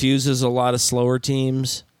 confuses a lot of slower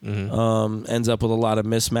teams, ends up with a lot of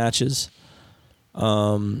mismatches.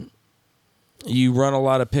 You run a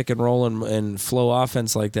lot of pick and roll and flow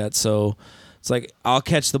offense like that. So it's like, I'll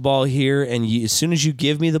catch the ball here, and as soon as you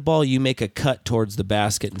give me the ball, you make a cut towards the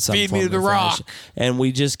basket in some Feed form me the rock. and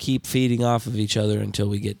we just keep feeding off of each other until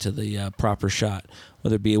we get to the proper shot,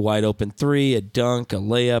 whether it be a wide open three, a dunk, a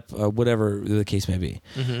layup, whatever the case may be.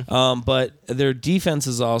 But their defense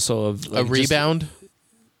is also of like a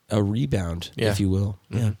rebound, if you will.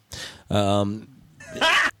 And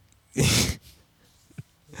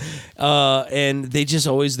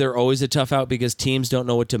they're always a tough out because teams don't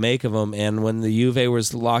know what to make of them. And when the U of A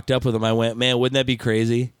was locked up with them, I went, man, wouldn't that be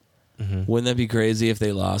crazy? Wouldn't that be crazy if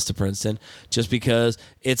they lost to Princeton? Just because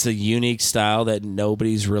it's a unique style that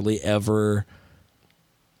nobody's ever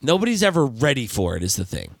ready for it is the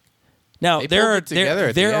thing. Now, there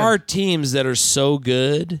are teams that are so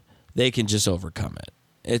good they can just overcome it.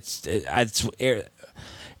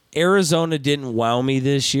 Arizona didn't wow me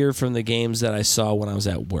this year from the games that I saw when I was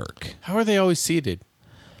at work. How are they always seeded?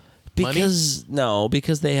 Because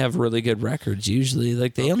they have really good records usually.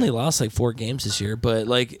 Like they only lost like 4 games this year, but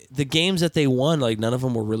like the games that they won, like none of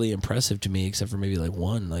them were really impressive to me except for maybe like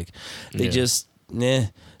one. Like they just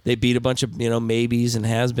they beat a bunch of maybes and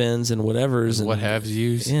has-beens and whatevers and what have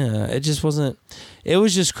yous. Yeah, it just wasn't. It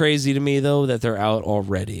was just crazy to me though that they're out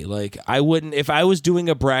already. Like I wouldn't, if I was doing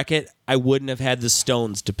a bracket, I wouldn't have had the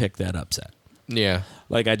stones to pick that upset. Yeah,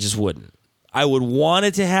 like I just wouldn't. I would want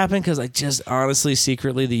it to happen because I just honestly,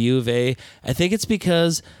 secretly, the U of A. I think it's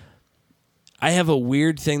because I have a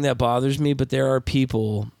weird thing that bothers me, but there are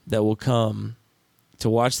people that will come to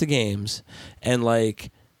watch the games and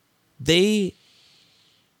like they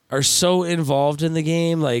are so involved in the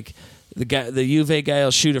game. Like the U of A guy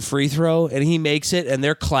will shoot a free throw and he makes it and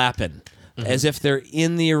they're clapping as if they're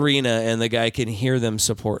in the arena and the guy can hear them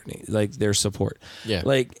supporting, like their support. Yeah.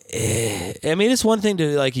 Like, I mean, it's one thing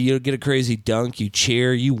to like, you get a crazy dunk, you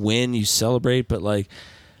cheer, you win, you celebrate, but like,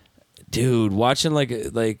 dude, watching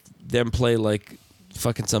like them play like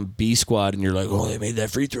fucking some B squad and you're like, oh, they made that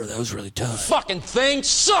free throw. That was really tough. Fucking thing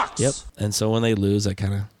sucks. Yep. And so when they lose, I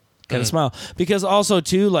kind of smile because also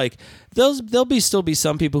too like there'll still be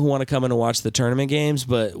some people who want to come in and watch the tournament games,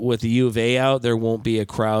 but with the U of A out, there won't be a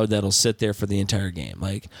crowd that'll sit there for the entire game.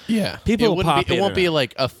 Like people will pop in. It won't be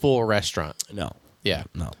like a full restaurant. No. Yeah,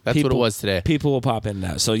 no. That's what it was today. People will pop in and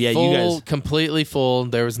out. So yeah, full, you guys completely full.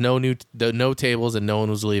 There was no tables and no one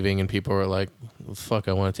was leaving, and people were like, "Fuck,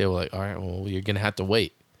 I want a table." Like, all right, well, you're gonna have to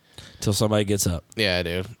wait till somebody gets up. Yeah,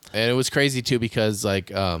 dude. And it was crazy too because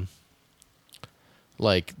like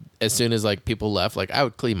as soon as like people left, like I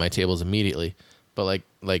would clean my tables immediately, but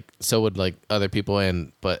like so would like other people,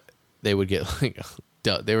 but they would get like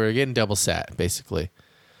they were getting double sat basically,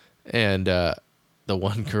 and the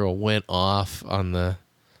one girl went off on the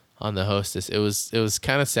hostess. It was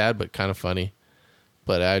kind of sad but kind of funny,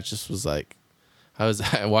 but I just was like,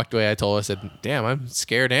 I walked away. I told her, I said, "Damn, I'm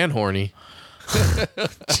scared and horny."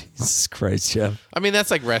 Jesus Christ, Jeff. I mean,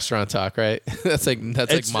 that's like restaurant talk, right? That's like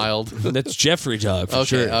mild. That's Jeffrey talk for okay,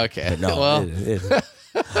 sure. Okay. But no, well,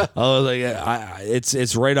 I was like,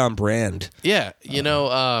 it's right on brand. Yeah,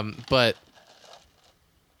 but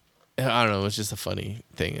I don't know. It was just a funny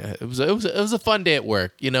thing. It was a fun day at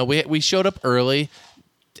work. We showed up early,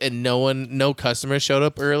 and no customers showed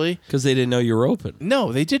up early because they didn't know you were open.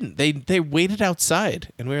 No, they didn't. They waited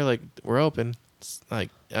outside, and we were like, "We're open."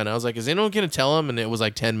 And I was like, "Is anyone gonna tell them?" And it was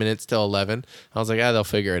like 10 minutes till 11. I was like, they'll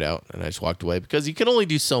figure it out. And I just walked away because you can only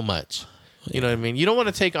do so much. Yeah. You know what I mean? You don't want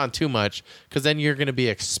to take on too much because then you're gonna be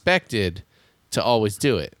expected to always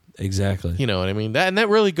do it. Exactly. You know what I mean? That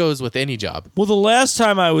really goes with any job. Well, the last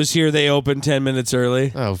time I was here, they opened 10 minutes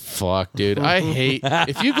early. Oh, fuck, dude. I hate...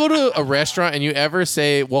 If you go to a restaurant and you ever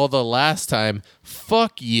say, well, the last time,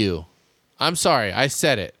 fuck you. I'm sorry. I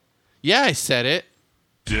said it. Yeah, I said it.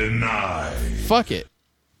 Denied. Fuck it.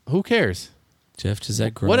 Who cares? Jeff, does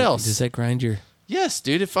that grind? What else? Does that grind your... Yes,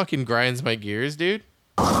 dude. It fucking grinds my gears, dude.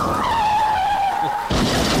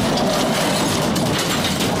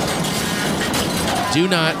 Do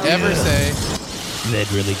not ever say... That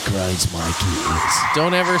really grinds my gears.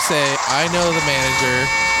 Don't ever say, I know the manager.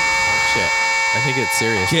 Oh, shit. I think it's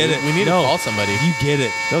serious. Get it. We need to call somebody. You get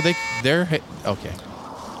it. No, they're... Okay.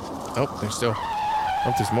 Oh, they're still...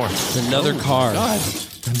 Oh, there's more. It's another car. God.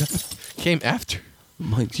 Came after.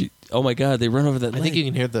 Oh my God, they run over that I think you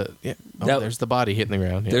can hear the... Yeah. Oh, there's the body hitting the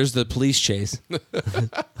ground. Yeah. There's the police chase.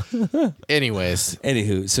 Anyways.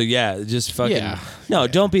 Anywho, so yeah, just fucking... Yeah. No,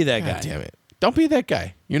 don't be that God guy. damn it. Don't be that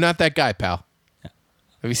guy. You're not that guy, pal.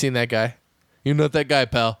 Have you seen that guy? You're not that guy,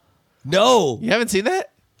 pal. No! You haven't seen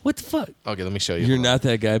that? What the fuck? Okay, let me show you. You're not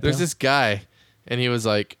that guy, pal. There's this guy, and he was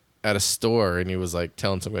like at a store, and he was like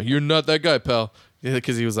telling some guy, "You're not that guy, pal,"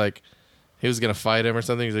 because he was like, he was gonna fight him or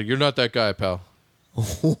something. He's like, "You're not that guy, pal."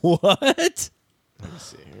 What? Let me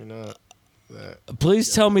see. You're not that.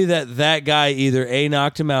 Please tell me that guy either A,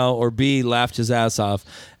 knocked him out, or B, laughed his ass off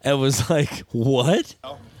and was like, what?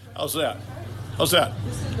 How's that? How's that?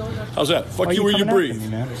 How's that? Fuck you where you breathe.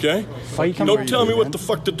 Okay? Don't tell me what the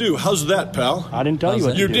fuck to do. How's that, pal? I didn't tell you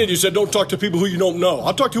what to do. You did. You said don't talk to people who you don't know.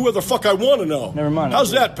 I'll talk to whoever the fuck I want to know. Never mind.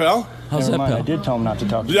 How's that, pal? How's Never that, mind. pal? I did tell him not to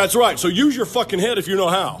talk to you. That's right. So use your fucking head if you know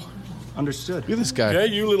how. Understood. Look at this guy. Okay,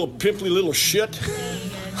 you little pimply little shit.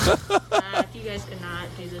 If you guys could not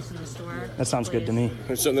do this in the store. That sounds good to me.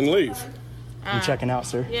 And so then leave. I'm checking out,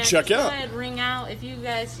 sir. Yeah, Check go out. ahead, ring out. If you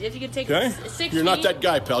could take Okay? 6 You're not feet. that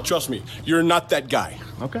guy, pal. Trust me. You're not that guy.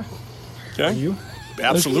 Okay. Okay? Are you?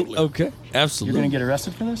 Absolutely. Okay. You're Absolutely. going to get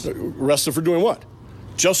arrested for this? Arrested for doing what?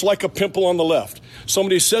 Just like a pimple on the left.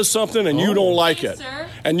 Somebody says something and you don't like it. Sir.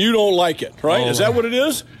 And you don't like it, right? Is that what it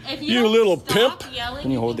is? If You don't little stop pimp. yelling,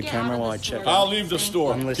 Can you hold the get camera out of while the I check store. I'll leave the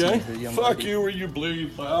store, I'm listening okay? to the young Fuck lady. you where you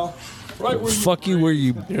bleed, pal. Right where you Fuck you where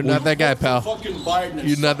you... You're not that guy, pal. fucking Biden and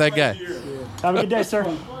You're not that suck guy. right here. Have a good day, sir.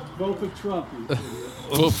 Vote for Trump.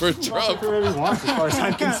 Vote for Trump. Whoever he wants, as far as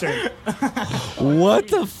I'm concerned. What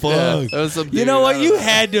the fuck? Yeah, that was some You dude, know I what? don't You know.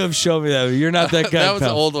 had to have shown me that. You're not that guy, That was pal.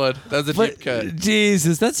 an old one. That was a But, deep cut.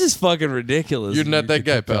 Jesus, that's just fucking ridiculous. You're not that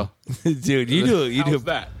guy, pal. Dude, you do it. You do How's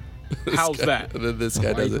that? How's that? And then this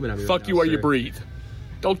guy does it. Fuck you where you breathe.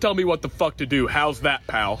 Don't tell me what the fuck to do. How's that,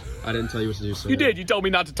 pal? I didn't tell you what to do, sir. You did. You told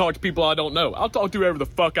me not to talk to people I don't know. I'll talk to whoever the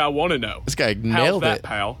fuck I want to know. This guy How's nailed that, it.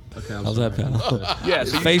 pal? Okay, I'm How's sorry. that, pal? Yeah,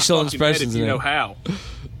 so you Facial fucking expressions head if you in know it. how.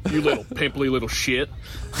 You little pimply little shit.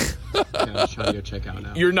 Okay, I'm trying to go check out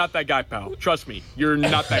now. You're not that guy, pal. Trust me. You're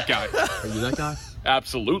not that guy. Are you that guy?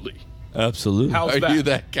 Absolutely. Absolutely. How's Are that? you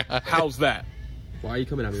that guy? How's that? Why are you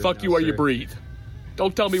coming at me right Fuck now, you where sir? you breathe.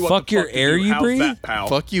 Don't tell me what Fuck the your fuck to air do. you How's breathe? that, pal?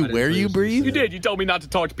 Fuck you I didn't where tell you you what to breathe? You did. You told me not to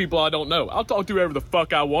talk to people I don't know. I'll talk to whoever the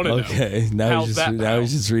fuck I want to know. Okay, now How's he's that, pal?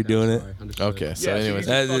 just redoing it. Sorry, understood. Okay, so Yeah, so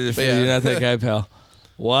anyways. you- You're not that guy, pal.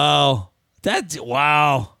 Wow.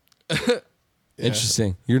 Wow.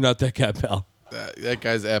 Interesting. You're not that guy, pal. That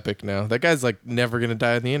guy's epic now. That guy's like never gonna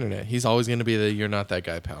die on the internet. He's always gonna be the "You're not that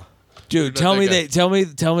guy, pal." Dude, not tell that me guy.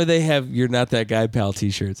 tell me they have "You're not that guy, pal"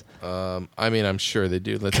 T-shirts. I mean, I'm sure they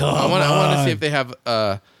do. I Come want to on. see if they have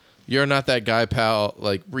 "You're not that guy, pal"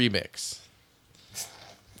 like remix.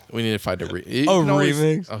 We need to find a you can always-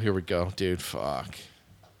 remix? Oh, here we go, dude. Fuck.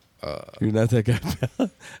 You're not that guy, pal.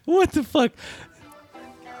 What the fuck?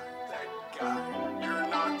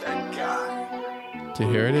 Dude,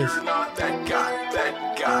 here it is. You're not that guy,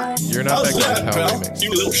 that guy. You're not How's that guy, that, pal. pal? Remix. You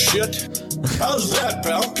little shit. How's that,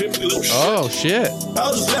 pal? Pimply little shit. Oh shit.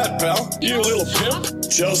 How's that, pal? You little pimp.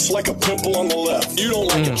 Just like a pimple on the left. You don't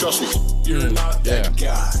like it, trust me. You're not that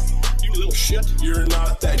guy. You little shit. You're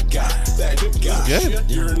not that guy. That guy. Good. Shit.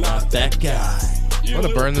 You're not that guy. I'm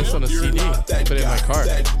gonna burn this on a CD. Put it in my car.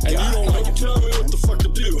 And you don't like it, tell me what the fuck to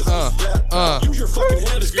do. How's that, pal? Use your fucking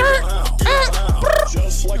head if you know how.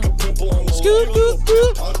 Just like a pimple on the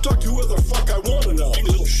left. I'll talk to whoever the fuck I want to know. You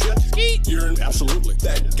little shit. You're an absolutely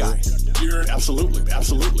that guy. You're an absolutely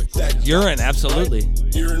that You're an absolutely.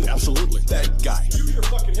 You're an absolutely that guy.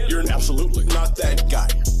 You're an absolutely not that guy,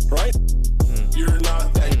 right? You're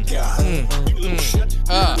not that guy. You little shit.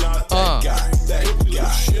 You're not that guy. That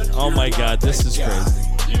guy. Oh my God, this is crazy.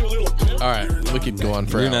 You little pimp. All right, we could go on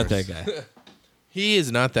for You're not hours. that guy. He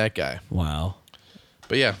is not that guy. Wow.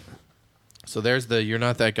 But yeah. So there's the "You're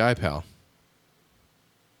not that guy, pal."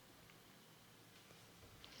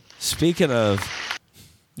 Speaking of,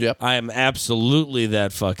 Yep. I am absolutely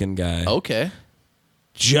that fucking guy. Okay.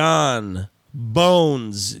 John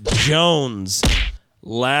Bones Jones.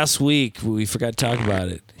 Last week we forgot to talk about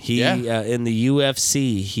it. He Yeah. in the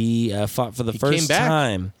UFC he fought for the He came first back.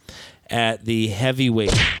 time at the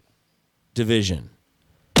heavyweight division.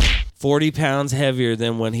 40 pounds heavier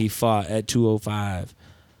than when he fought at 205.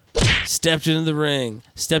 Stepped into the ring,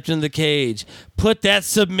 stepped into the cage, put that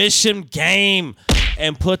submission game,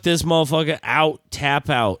 and put this motherfucker out, tap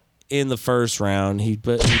out in the first round. He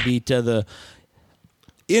beat the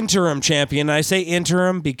interim champion. I say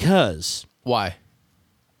interim because Why?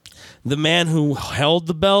 the man who held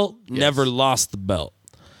the belt never lost the belt.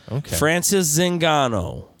 Okay. Francis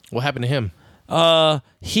Ngannou. What happened to him?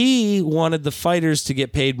 He wanted the fighters to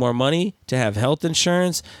get paid more money, to have health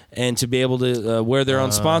insurance, and to be able to wear their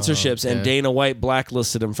own sponsorships. okay. And Dana White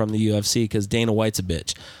blacklisted him from the UFC because Dana White's a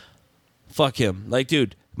bitch. Fuck him. Like,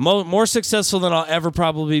 dude, more successful than I'll ever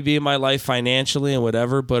probably be in my life financially and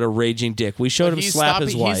whatever, but a raging dick. We showed him slap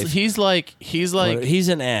his wife. He's like He's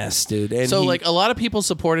an ass, dude. And so like a lot of people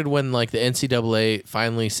supported when like the NCAA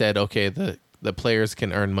finally said, okay, the players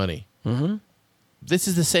can earn money. Mm-hmm. This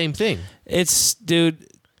is the same thing. It's, dude,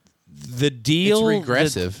 the deal. It's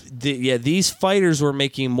regressive. These fighters were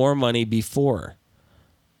making more money before.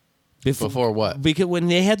 Before what? Because when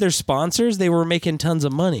they had their sponsors, they were making tons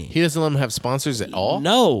of money. He doesn't let them have sponsors at all?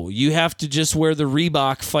 No, you have to just wear the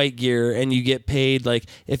Reebok fight gear, and you get paid. Like,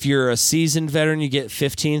 if you're a seasoned veteran, you get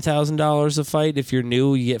 $15,000 a fight. If you're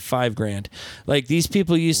new, you get $5,000. Like, these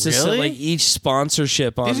people used to sell like each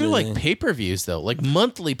sponsorship on. These are like pay-per-views though, like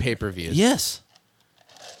monthly pay-per-views. Yes,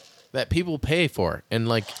 that people pay for, and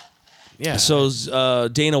like, yeah. So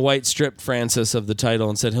Dana White stripped Francis of the title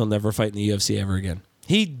and said he'll never fight in the UFC ever again.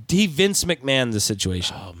 He Vince McMahon the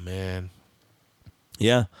situation. Oh man.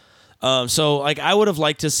 Yeah. So like I would have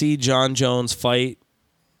liked to see John Jones fight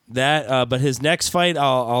that, but his next fight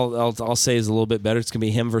I'll say is a little bit better. It's gonna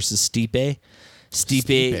be him versus Stipe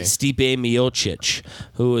Miocic,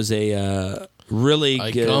 who is a really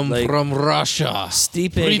good. I come from Russia.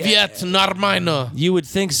 Stipe. Privyet Narmino. You would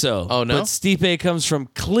think so. Oh no. But Stipe comes from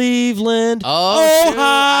Cleveland,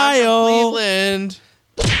 Ohio. Cleveland.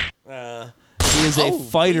 He is a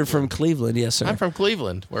fighter from Cleveland. Yes, sir. I'm from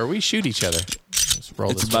Cleveland, where we shoot each other. Let's roll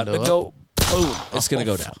It's this about to window go. up. Boom. It's going to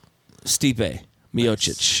go down. Stipe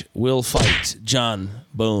Miocic will fight John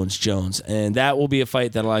Bones Jones, and that will be a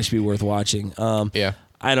fight that'll actually be worth watching. Yeah.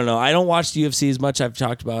 I don't know. I don't watch the UFC as much. I've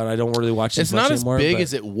talked about it. I don't really watch it It's as much not anymore. as big but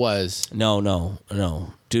as it was. No.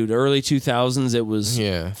 Dude, early 2000s, it was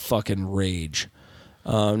fucking rage.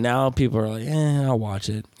 Now people are like, I'll watch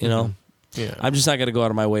it, you know? Yeah. I'm just not going to go out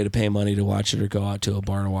of my way to pay money to watch it or go out to a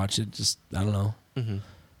bar to watch it. Just, I don't know. Mm-hmm.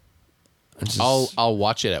 Just, I'll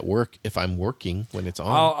watch it at work if I'm working when it's on.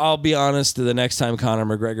 I'll be honest, the next time Conor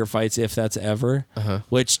McGregor fights, if that's ever,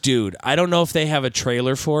 which, dude, I don't know if they have a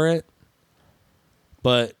trailer for it,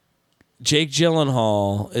 but Jake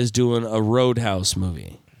Gyllenhaal is doing a Roadhouse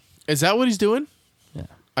movie. Is that what he's doing? Yeah.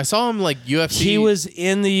 I saw him like UFC. He was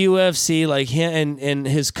in the UFC, like him, and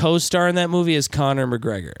his co-star in that movie is Conor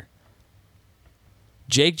McGregor.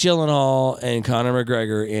 Jake Gyllenhaal and Conor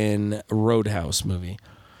McGregor in Roadhouse movie.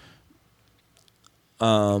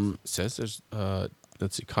 It says there's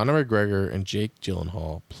let's see, Conor McGregor and Jake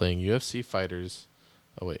Gyllenhaal playing UFC fighters.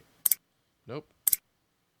 Oh wait, nope.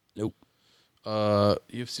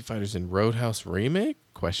 UFC fighters in Roadhouse remake? ?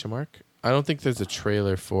 I don't think there's a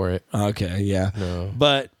trailer for it. Okay, yeah. No.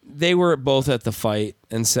 But they were both at the fight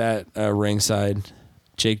and sat ringside.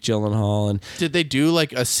 Jake Gyllenhaal and Did they do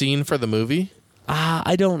like a scene for the movie?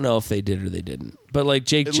 I don't know if they did or they didn't. But like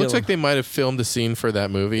Jake It looks like they might have filmed a scene for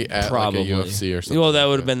that movie at probably like a UFC or something. Well, that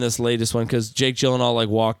would have been this latest one because Jake Gyllenhaal like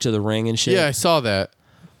walked to the ring and shit. Yeah, I saw that.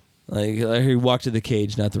 Like he walked to the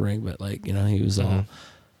cage, not the ring, but like he was all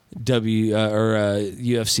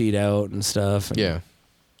UFC'd out and stuff. And Yeah.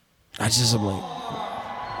 I'm like.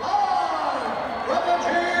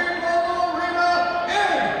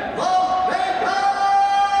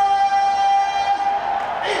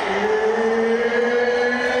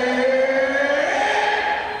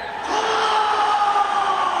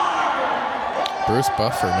 Bruce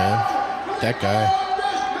Buffer, man. That guy.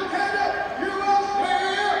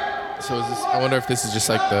 So is this, I wonder if this is just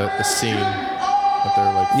like the scene that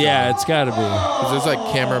they're like filming. Yeah, it's got to be. 'Cause there's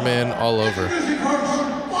like cameramen all over.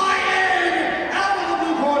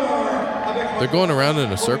 They're going around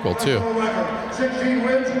in a circle too. 16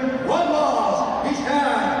 wins, 1 loss. He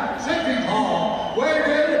stands 6 feet tall, weighed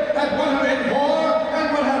in at 104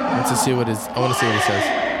 and 1/2. I want to see what he says.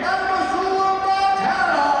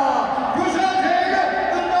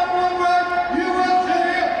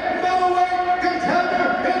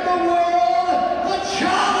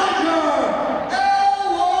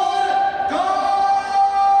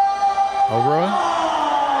 Oh, bro?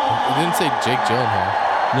 It didn't say Jake Gyllenhaal.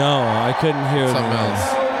 No, I couldn't hear Something the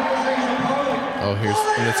else. Oh,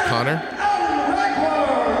 and it's Connor?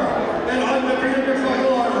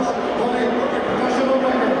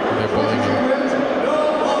 They're bullying him.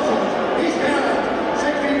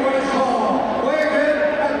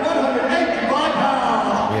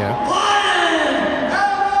 Yeah.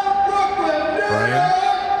 Brian?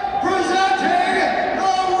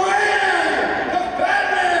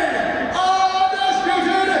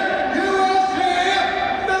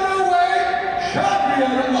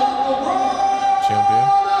 Champion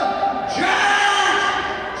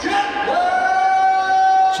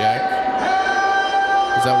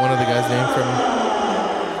one of the guys' name from?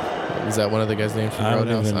 Was that one of the guys' names from I don't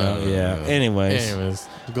Roadhouse? even know. Yeah. Anyways,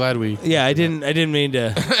 glad we. yeah, I didn't mean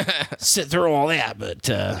to sit through all that, but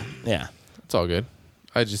yeah. It's all good.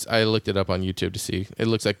 I looked it up on YouTube to see. It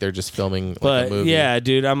looks like they're just filming like But a movie. yeah,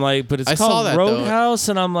 dude, I'm like, but it's I saw called that, Roadhouse,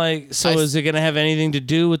 and I'm like, so I is it gonna have anything to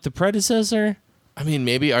do with the predecessor? I mean,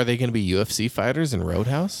 maybe are they going to be UFC fighters in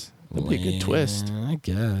Roadhouse? That'd be a good twist. I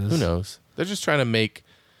guess. Who knows? They're just trying to make.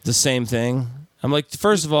 The same thing. I'm like,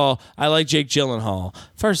 first of all, I like Jake Gyllenhaal.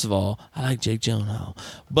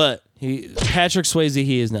 But Patrick Swayze,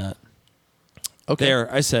 he is not. Okay.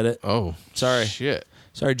 There, I said it. Oh, Sorry. Shit.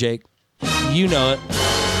 Sorry, Jake. You know it.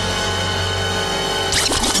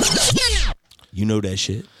 You know that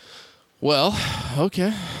shit. Well,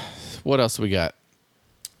 okay. What else we got?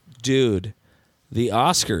 Dude, the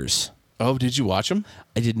Oscars. Oh, did you watch them?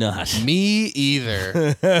 I did not. Me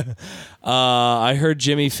either. I heard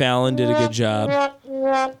Jimmy Fallon did a good job.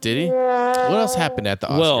 Did he? What else happened at the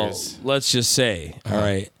Oscars? Well, let's just say, all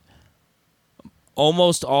right,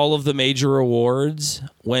 almost all of the major awards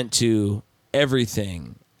went to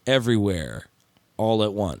Everything, Everywhere, All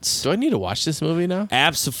at Once. Do I need to watch this movie now?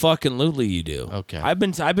 Abso-fucking-lutely you do. Okay. I've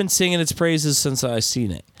been singing its praises since I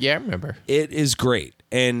seen it. Yeah, I remember. It is great.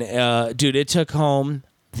 And, dude, it took home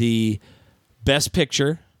the Best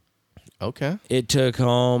Picture. Okay. It took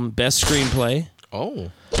home Best Screenplay.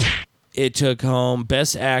 Oh. It took home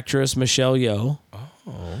Best Actress, Michelle Yeoh. Oh,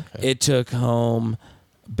 okay. It took home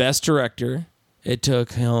Best Director. It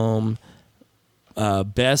took home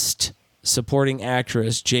Best Supporting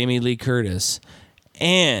Actress, Jamie Lee Curtis.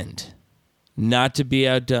 And, not to be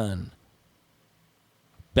outdone,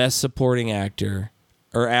 Best Supporting Actor,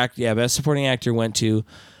 Best Supporting Actor went to,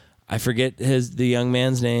 I forget the young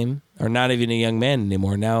man's name, or not even a young man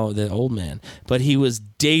anymore, now the old man. But he was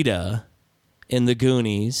Data in The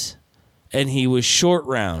Goonies, and he was Short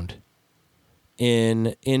Round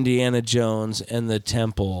in Indiana Jones and the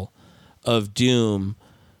Temple of Doom.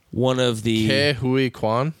 One of the... Ke Huy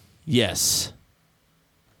Quan? Yes.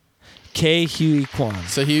 Ke Huy Quan.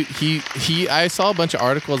 So he I saw a bunch of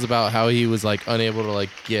articles about how he was like unable to like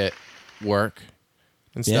get work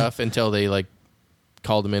and stuff until they like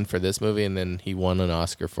called him in for this movie, and then he won an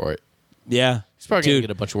Oscar for it. Yeah. He's probably going to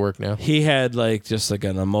get a bunch of work now. He had like just like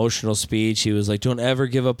an emotional speech. He was like, don't ever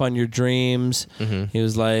give up on your dreams. Mm-hmm. He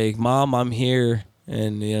was like, Mom, I'm here.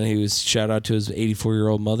 And, you know, he was shout out to his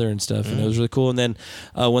 84-year-old mother and stuff. And it was really cool. And then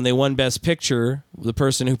when they won Best Picture, the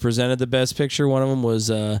person who presented the Best Picture, one of them was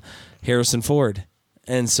Harrison Ford.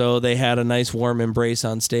 And so they had a nice warm embrace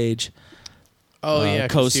on stage. Oh, yeah.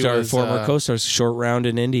 Former co-stars, Short Round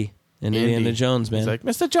and Indiana Jones, man. He's like,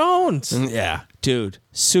 Mr. Jones. Yeah, dude,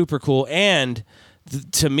 super cool. And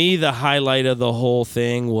to me, the highlight of the whole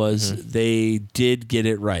thing was they did get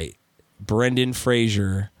it right. Brendan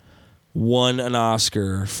Fraser won an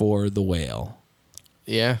Oscar for The Whale.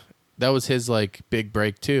 Yeah, that was his like big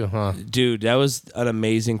break too, huh? Dude, that was an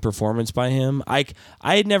amazing performance by him. I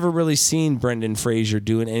had never really seen Brendan Fraser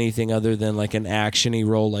doing anything other than like an actiony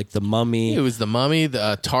role, like The Mummy. It was The Mummy,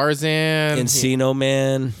 the Tarzan, Encino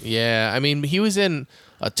Man. Yeah, I mean, he was in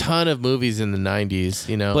a ton of movies in the 90s,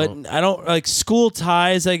 you know. But I don't like School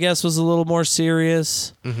Ties, I guess, was a little more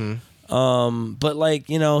serious. Mm-hmm. But like,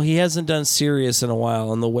 you know, he hasn't done serious in a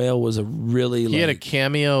while, and The Whale was a really He had a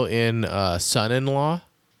cameo in Son-in-Law.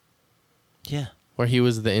 Yeah. Where he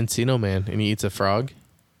was the Encino Man and he eats a frog.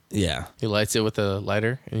 Yeah. He lights it with a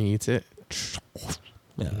lighter and he eats it.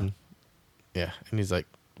 Yeah. And, yeah. And he's like,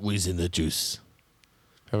 wheezing the juice.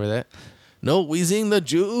 Remember that? No, wheezing the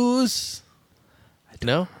juice.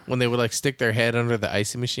 No? When they would like stick their head under the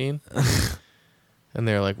icy machine. And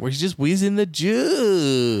they're like, we're just wheezing the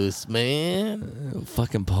juice, man.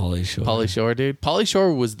 Fucking Pauley Shore. Pauley Shore, dude. Pauley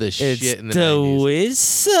Shore was the shit in the 90s.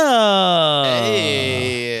 Whistle.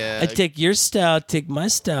 Hey. I take your style, take my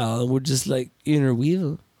style, and we're just like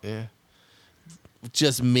interweave. Yeah.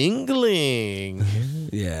 Just mingling.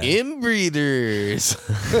 Yeah. Inbreeders.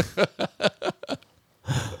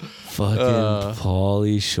 Fucking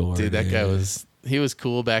Pauley Shore. Dude, that guy he was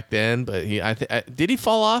cool back then, but did he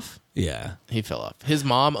fall off? Yeah. He fell off. His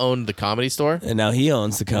mom owned the Comedy Store. And now he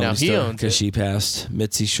owns the Comedy Store because it. she passed.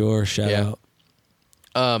 Mitzi Shore, shout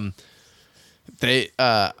out.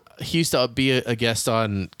 He used to be a guest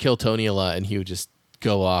on Kill Tony a lot, and he would just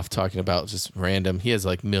go off talking about just random. He has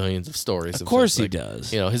like millions of stories. Of course he like,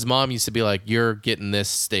 does. You know, his mom used to be like, "You're getting this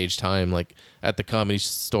stage time like at the Comedy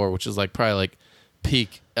Store," which is like probably like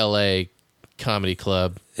peak LA comedy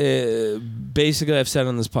club. Basically, I've said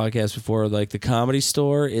on this podcast before, like the Comedy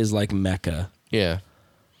Store is like Mecca. Yeah.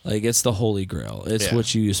 Like, it's the holy grail. It's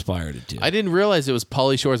what you aspire to do. I didn't realize it was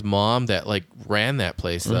Pauley Shore's mom that like ran that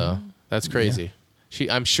place though. That's crazy.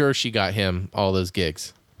 I'm sure she got him all those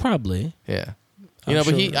gigs. Probably. Yeah. I'm But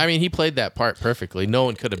sure. he played that part perfectly. No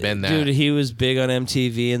one could have been that. Dude, he was big on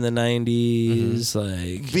MTV in the 90s.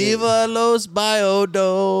 Like, Viva los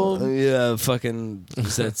Biodome. yeah, fucking,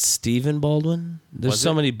 is that Stephen Baldwin? There's Was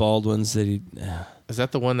so it? many Baldwins that he, Is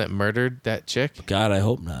that the one that murdered that chick? God, I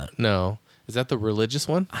hope not. No. Is that the religious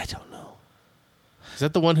one? I don't know. Is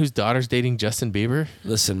that the one whose daughter's dating Justin Bieber?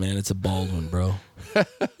 Listen, man, it's a Baldwin, bro.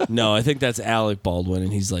 No, I think that's Alec Baldwin,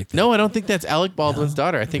 and he's like, No, I don't think that's Alec Baldwin's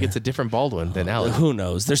daughter. I think it's a different Baldwin than Alec. who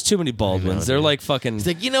knows? There's too many Baldwins. They're dude. like fucking He's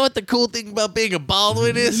like, you know what the cool thing about being a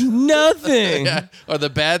Baldwin is? nothing. Or the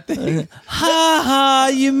bad thing? Ha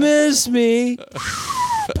ha, you miss me.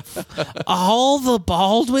 All the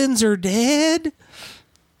Baldwins are dead.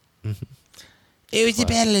 It was the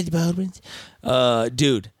battle of the Baldwins.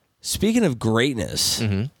 Dude, speaking of greatness,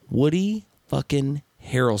 Woody fucking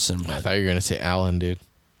Harrelson. I thought you were going to say Alan, dude.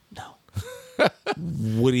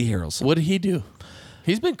 Woody Harrelson. What did he do?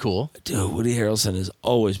 He's been cool. Dude, Woody Harrelson has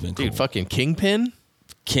always been cool. Dude, fucking Kingpin?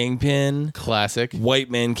 Kingpin. Classic. White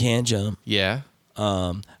Man Can't Jump. Yeah.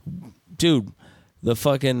 Dude, the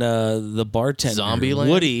fucking the bartender. Zombieland?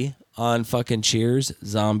 Woody on fucking Cheers.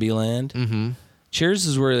 Zombieland. Mm-hmm. Cheers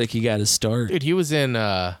is where like he got his start. Dude, he was in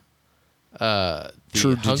the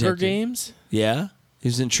True Hunger Detective. Games. Yeah, he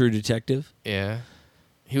was in True Detective. Yeah.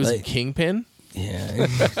 He was in Like- Kingpin. Yeah.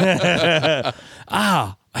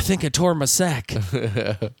 I think I tore my sack.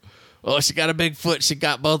 Oh, she got a big foot. She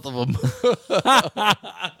got both of them.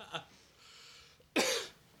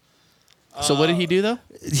 So what did he do though?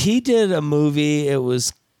 He did a movie. It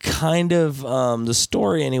was kind of the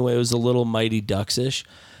story anyway. It was a little Mighty Ducks-ish.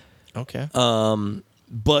 Okay.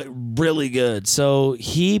 But really good. So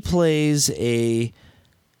he plays they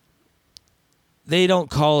don't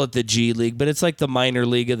call it the G League, but it's like the minor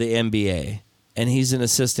league of the NBA. And he's an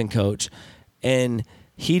assistant coach. And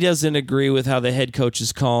he doesn't agree with how the head coach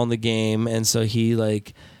is calling the game. And so he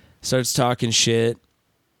like starts talking shit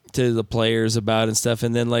to the players about it and stuff.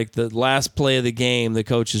 And then like the last play of the game, the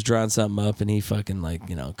coach is drawing something up and he fucking like,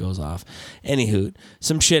 goes off. Anywho,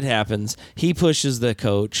 some shit happens. He pushes the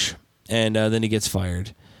coach. And then he gets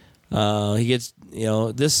fired. He gets,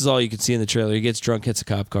 this is all you can see in the trailer. He gets drunk, hits a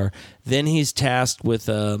cop car. Then he's tasked with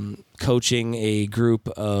coaching a group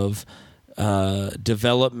of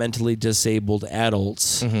developmentally disabled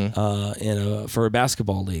adults for a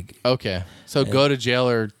basketball league Okay. So go to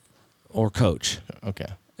jail or coach. Okay.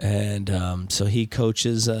 And so he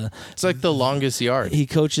coaches. It's like The Longest Yard. He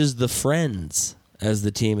coaches the Friends, as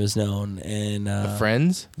the team is known. And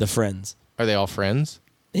Friends? The Friends. Are they all friends?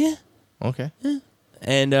 Yeah. Okay.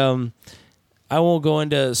 And I won't go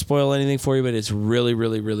into spoil anything for you, but it's really,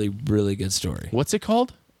 really, really, really good story. What's it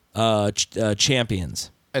called?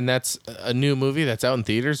 Champions. And that's a new movie that's out in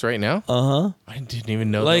theaters right now? Uh-huh. I didn't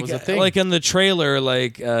even know Like, that was a thing. like in the trailer,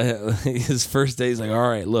 like his first day, he's like, all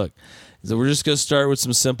right, look. So we're just going to start with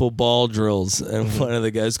some simple ball drills. And one of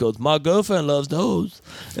the guys goes, my girlfriend loves those.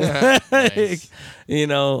 Nice.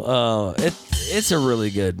 It's a really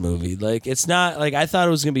good movie. Like, it's not, like, I thought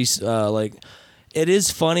it was going to be, like, it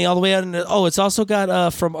is funny all the way out. It's also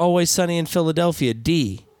got from Always Sunny in Philadelphia,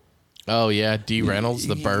 Dee. Oh, yeah. Dee Reynolds,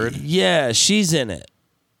 the bird. Yeah, she's in it.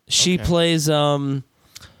 She Okay. plays one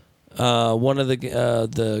of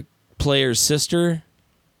the player's sister,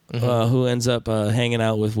 who ends up hanging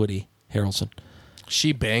out with Woody Harrelson.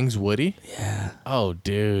 She bangs Woody? Yeah, Oh,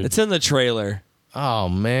 dude. it's in the trailer. Oh,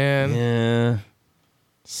 man. Yeah,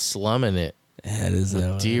 Slumming it. it is.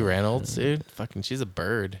 Dee Reynolds, dude. Fucking, she's a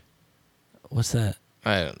bird. What's that?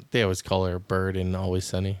 They always call her a bird in Always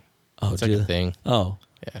Sunny. Oh, It's like a thing. Oh,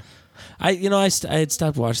 Yeah. I had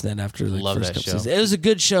stopped watching that after the Love first that couple show. seasons. It was a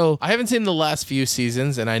good show. I haven't seen the last few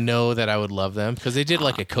seasons, and I know that I would love them because they did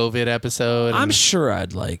like a COVID episode. I'm and- sure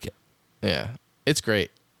I'd like it, Yeah. It's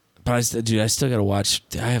great. but I still got to watch.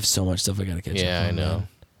 I have so much stuff I got to catch up Yeah, on. I know. man.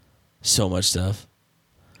 So much stuff.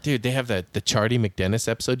 Dude, they have the Charlie McDennis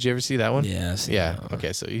episode. Did you ever see that one? Yeah, I've seen Yeah. that one.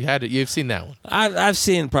 Okay, so you've seen that one. I've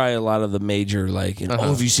seen probably a lot of the major, like, oh,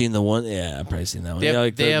 have you seen the one? Yeah, I've probably seen that one. They have-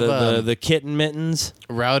 like they have, the kitten mittens.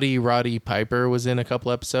 Roddy Piper was in a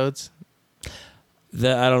couple episodes. I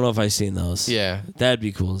don't know if I've seen those. Yeah. That'd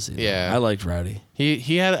be cool to see. Yeah. I liked Rowdy.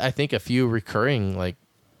 He had, I think, a few recurring like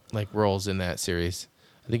roles in that series.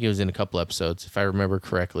 I think he was in a couple episodes, if I remember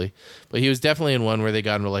correctly. But he was definitely in one where they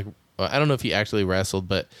got him to like, I don't know if he actually wrestled,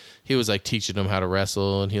 but he was like teaching them how to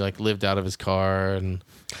wrestle, and he like lived out of his car, and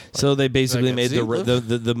So they basically Like, made see,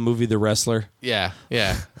 the movie The Wrestler. yeah,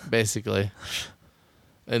 basically.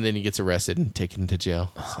 And then he gets arrested and taken to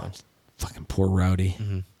jail. So. Fucking poor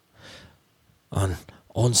Rowdy.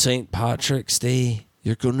 On St. Patrick's Day,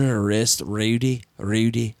 you're going to arrest Rowdy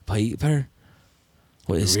Piper.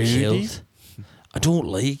 What is Rowdy? killed? I don't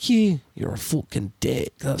like you. You're a fucking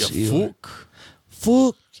dick. That's you. Fuck.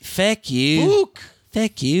 Fuck you.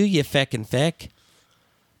 Fuck you, you fucking fuck.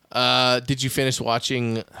 Did you finish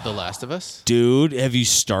watching The Last of Us? Dude, have you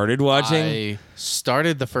started watching? I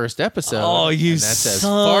started the first episode. Oh, you and that's as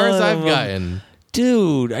son far as of I've a- gotten.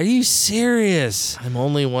 Dude, are you serious? I'm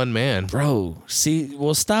only one man. Bro, see,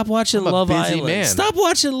 well, stop watching I'm a Love busy Island. man. Stop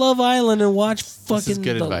watching Love Island and watch fucking is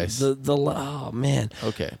good advice. Oh, man.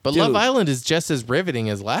 Okay. But Dude. Love Island is just as riveting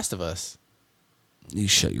as Last of Us. You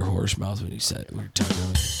shut your horse mouth when you said we were talking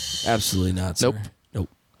about it. Absolutely not, sir. Nope.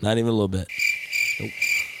 Not even a little bit. Nope.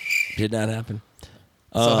 Did not happen.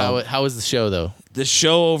 So how is the show, though? The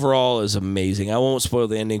show overall is amazing. I won't spoil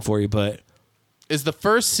the ending for you, but Is the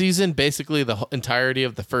first season basically the entirety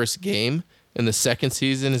of the first game, and the second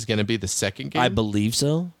season is going to be the second game? I believe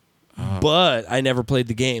so. But I never played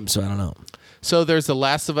the game, so I don't know. So there's The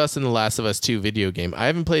Last of Us and The Last of Us 2 video game. I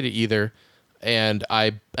haven't played it either, and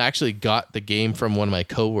I actually got the game from one of my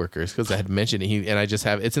coworkers because I had mentioned it. And I just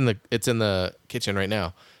have it's in the kitchen right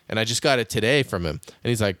now, and I just got it today from him. And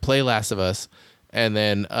he's like, "Play Last of Us," and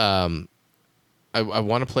then I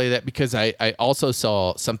want to play that because I also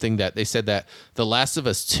saw something that they said that The Last of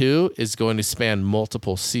Us 2 is going to span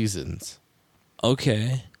multiple seasons.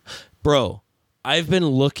 Okay. Bro, I've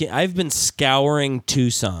been scouring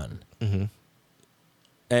Tucson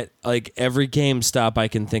at like every GameStop I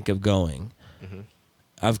can think of going.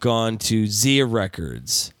 I've gone to Zia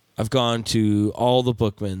Records. I've gone to all the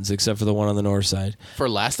Bookmans except for the one on the north side. For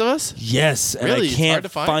Last of Us? Yes, and Really? I It's can't hard to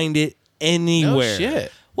find? find it anywhere. No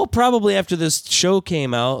shit. Well, probably after this show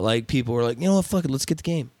came out, like people were like, you know what, fuck it, let's get the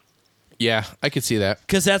game. Yeah, I could see that.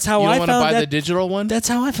 Because that's how You I don't want to found buy that. the digital one? That's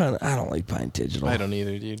how I found it. I don't like buying digital. I don't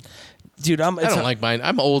either, dude. Dude, I don't like buying.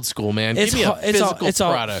 I'm old school, man. Give me a physical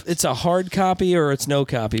product. It's a hard copy or it's no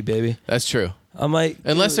copy, baby. That's true. I'm like,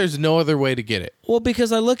 Unless there's no other way to get it. well,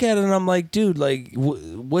 because I look at it and I'm like, dude, like,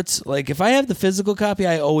 what's like, if I have the physical copy,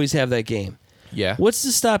 I always have that game. Yeah. What's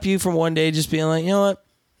to stop you from one day just being like, you know what?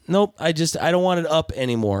 Nope, I don't want it up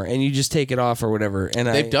anymore, and you just take it off or whatever. And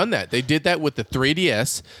They've done that. They did that with the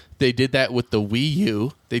 3DS. They did that with the Wii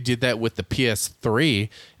U. They did that with the PS3,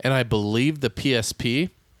 and I believe the PSP.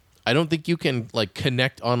 I don't think you can like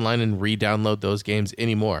connect online and re-download those games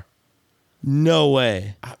anymore. No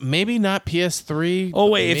way. Maybe not PS3. Oh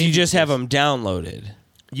wait, if you maybe just have them downloaded.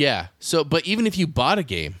 Yeah. So, but even if you bought a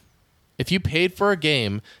game, if you paid for a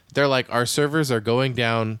game, they're like, our servers are going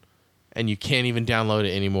down, and you can't even download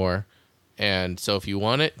it anymore. And so, if you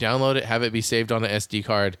want it, download it, have it be saved on an SD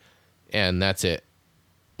card, and that's it.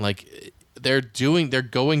 Like they're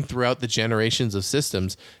going throughout the generations of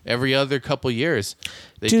systems every other couple years.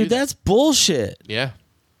 They do Dude, that. that's bullshit. Yeah.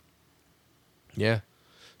 Yeah.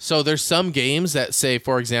 So there's some games that say,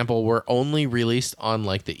 for example, were only released on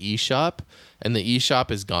like the eShop, and the eShop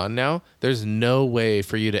is gone now. There's no way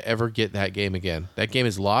for you to ever get that game again. That game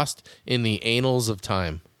is lost in the annals of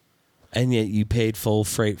time. And yet you paid full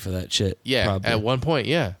freight for that shit. Yeah, probably. at one point,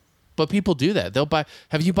 yeah. But people do that. They'll buy.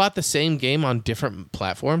 Have you bought the same game on different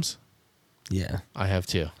platforms? Yeah. I have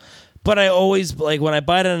too. But I always like when I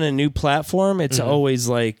buy it on a new platform, it's always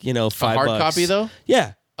like, $5. hard copy though?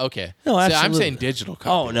 Yeah. Okay. No, See, I'm absolutely. saying digital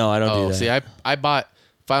copy. Oh, no, I don't do that. See, I bought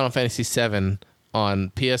Final Fantasy VII on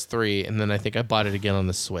PS3, and then I think I bought it again on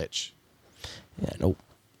the Switch. Yeah, nope.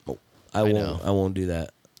 I won't do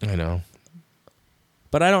that. I know.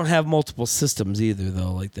 But I don't have multiple systems either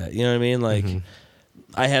though, like that. You know what I mean? Like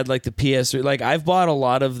I had like the PS3. Like I've bought a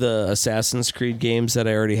lot of the Assassin's Creed games that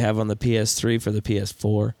I already have on the PS3 for the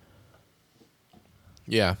PS4.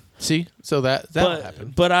 Yeah. See? So that'll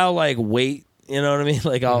happen. But I'll like wait. You know what I mean?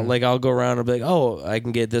 Like I'll go around and be like, oh, I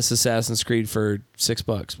can get this Assassin's Creed for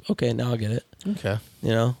 $6. Okay, now I'll get it. Okay. You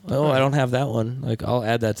know? Oh, I don't have that one. Like I'll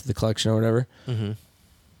add that to the collection or whatever. Mm-hmm.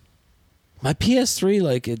 My PS3,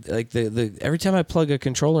 the every time I plug a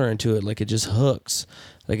controller into it, like it just hooks,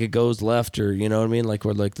 like it goes left or you know what I mean, like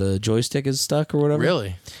where like the joystick is stuck or whatever.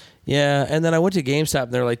 Really? Yeah. And then I went to GameStop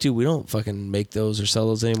and they're like, dude, we don't fucking make those or sell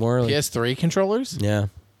those anymore. Like, PS3 controllers? Yeah.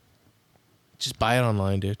 Just buy it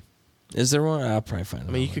online, dude. Is there one? I'll probably find.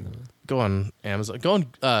 I mean, you could go on Amazon, go on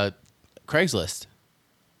Craigslist.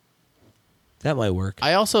 That might work.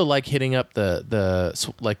 I also like hitting up the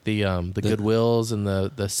Goodwills and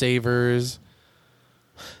the Savers.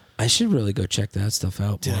 I should really go check that stuff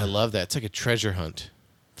out. Dude, I love that. It's like a treasure hunt.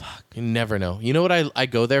 Fuck. You never know. You know what I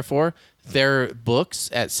go there for? Their books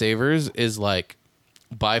at Savers is like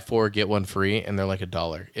buy 4 get 1 free, and they're like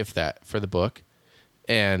 $1, if that, for the book.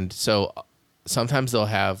 And so sometimes they'll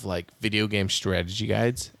have like video game strategy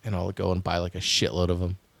guides, and I'll go and buy like a shitload of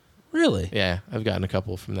them. Really? Yeah, I've gotten a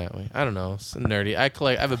couple from that way. I don't know, it's nerdy.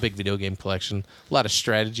 I have a big video game collection, a lot of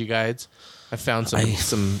strategy guides. I found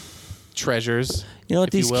some treasures. You know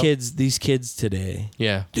what, these kids today.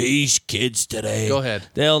 Yeah. These kids today. Go ahead.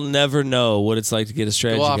 They'll never know what it's like to get a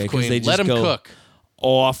strategy guide because they just Let them go cook.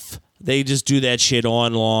 off. They just do that shit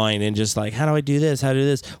online and just like, how do I do this? How do I do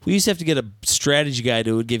this? We used to have to get a strategy guide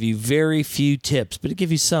that would give you very few tips, but it'd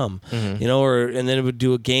give you some, you know, and then it would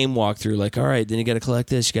do a game walkthrough. Like, all right, then you got to collect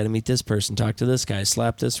this. You got to meet this person, talk to this guy,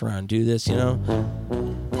 slap this around, do this, you know?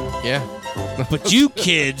 Yeah. But you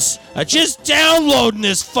kids are just downloading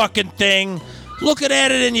this fucking thing, looking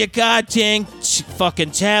at it in your goddamn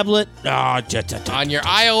fucking tablet. On your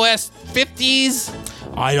iOS 50s.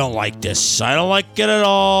 I don't like this. I don't like it at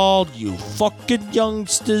all. You fucking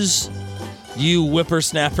youngsters. You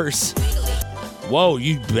whippersnappers. Whoa,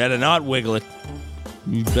 you better not wiggle it.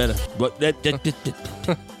 You better.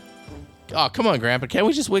 Oh, come on, Grandpa. Can't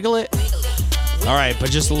we just wiggle it? All right,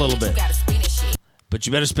 but just a little bit. But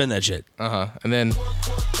you better spin that shit. And then...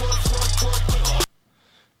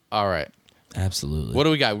 All right. Absolutely. What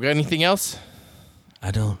do we got? We got anything else?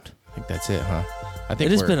 I don't. I think that's it, huh? I think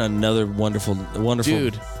it has been another wonderful.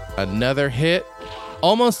 Dude, another hit.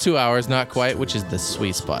 Almost 2 hours, not quite, which is the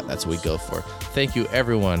sweet spot. That's what we go for. Thank you,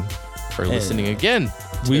 everyone, for listening again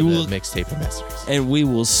to the Mixtape Ambassadors. And we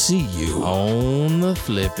will see you on the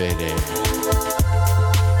flippity.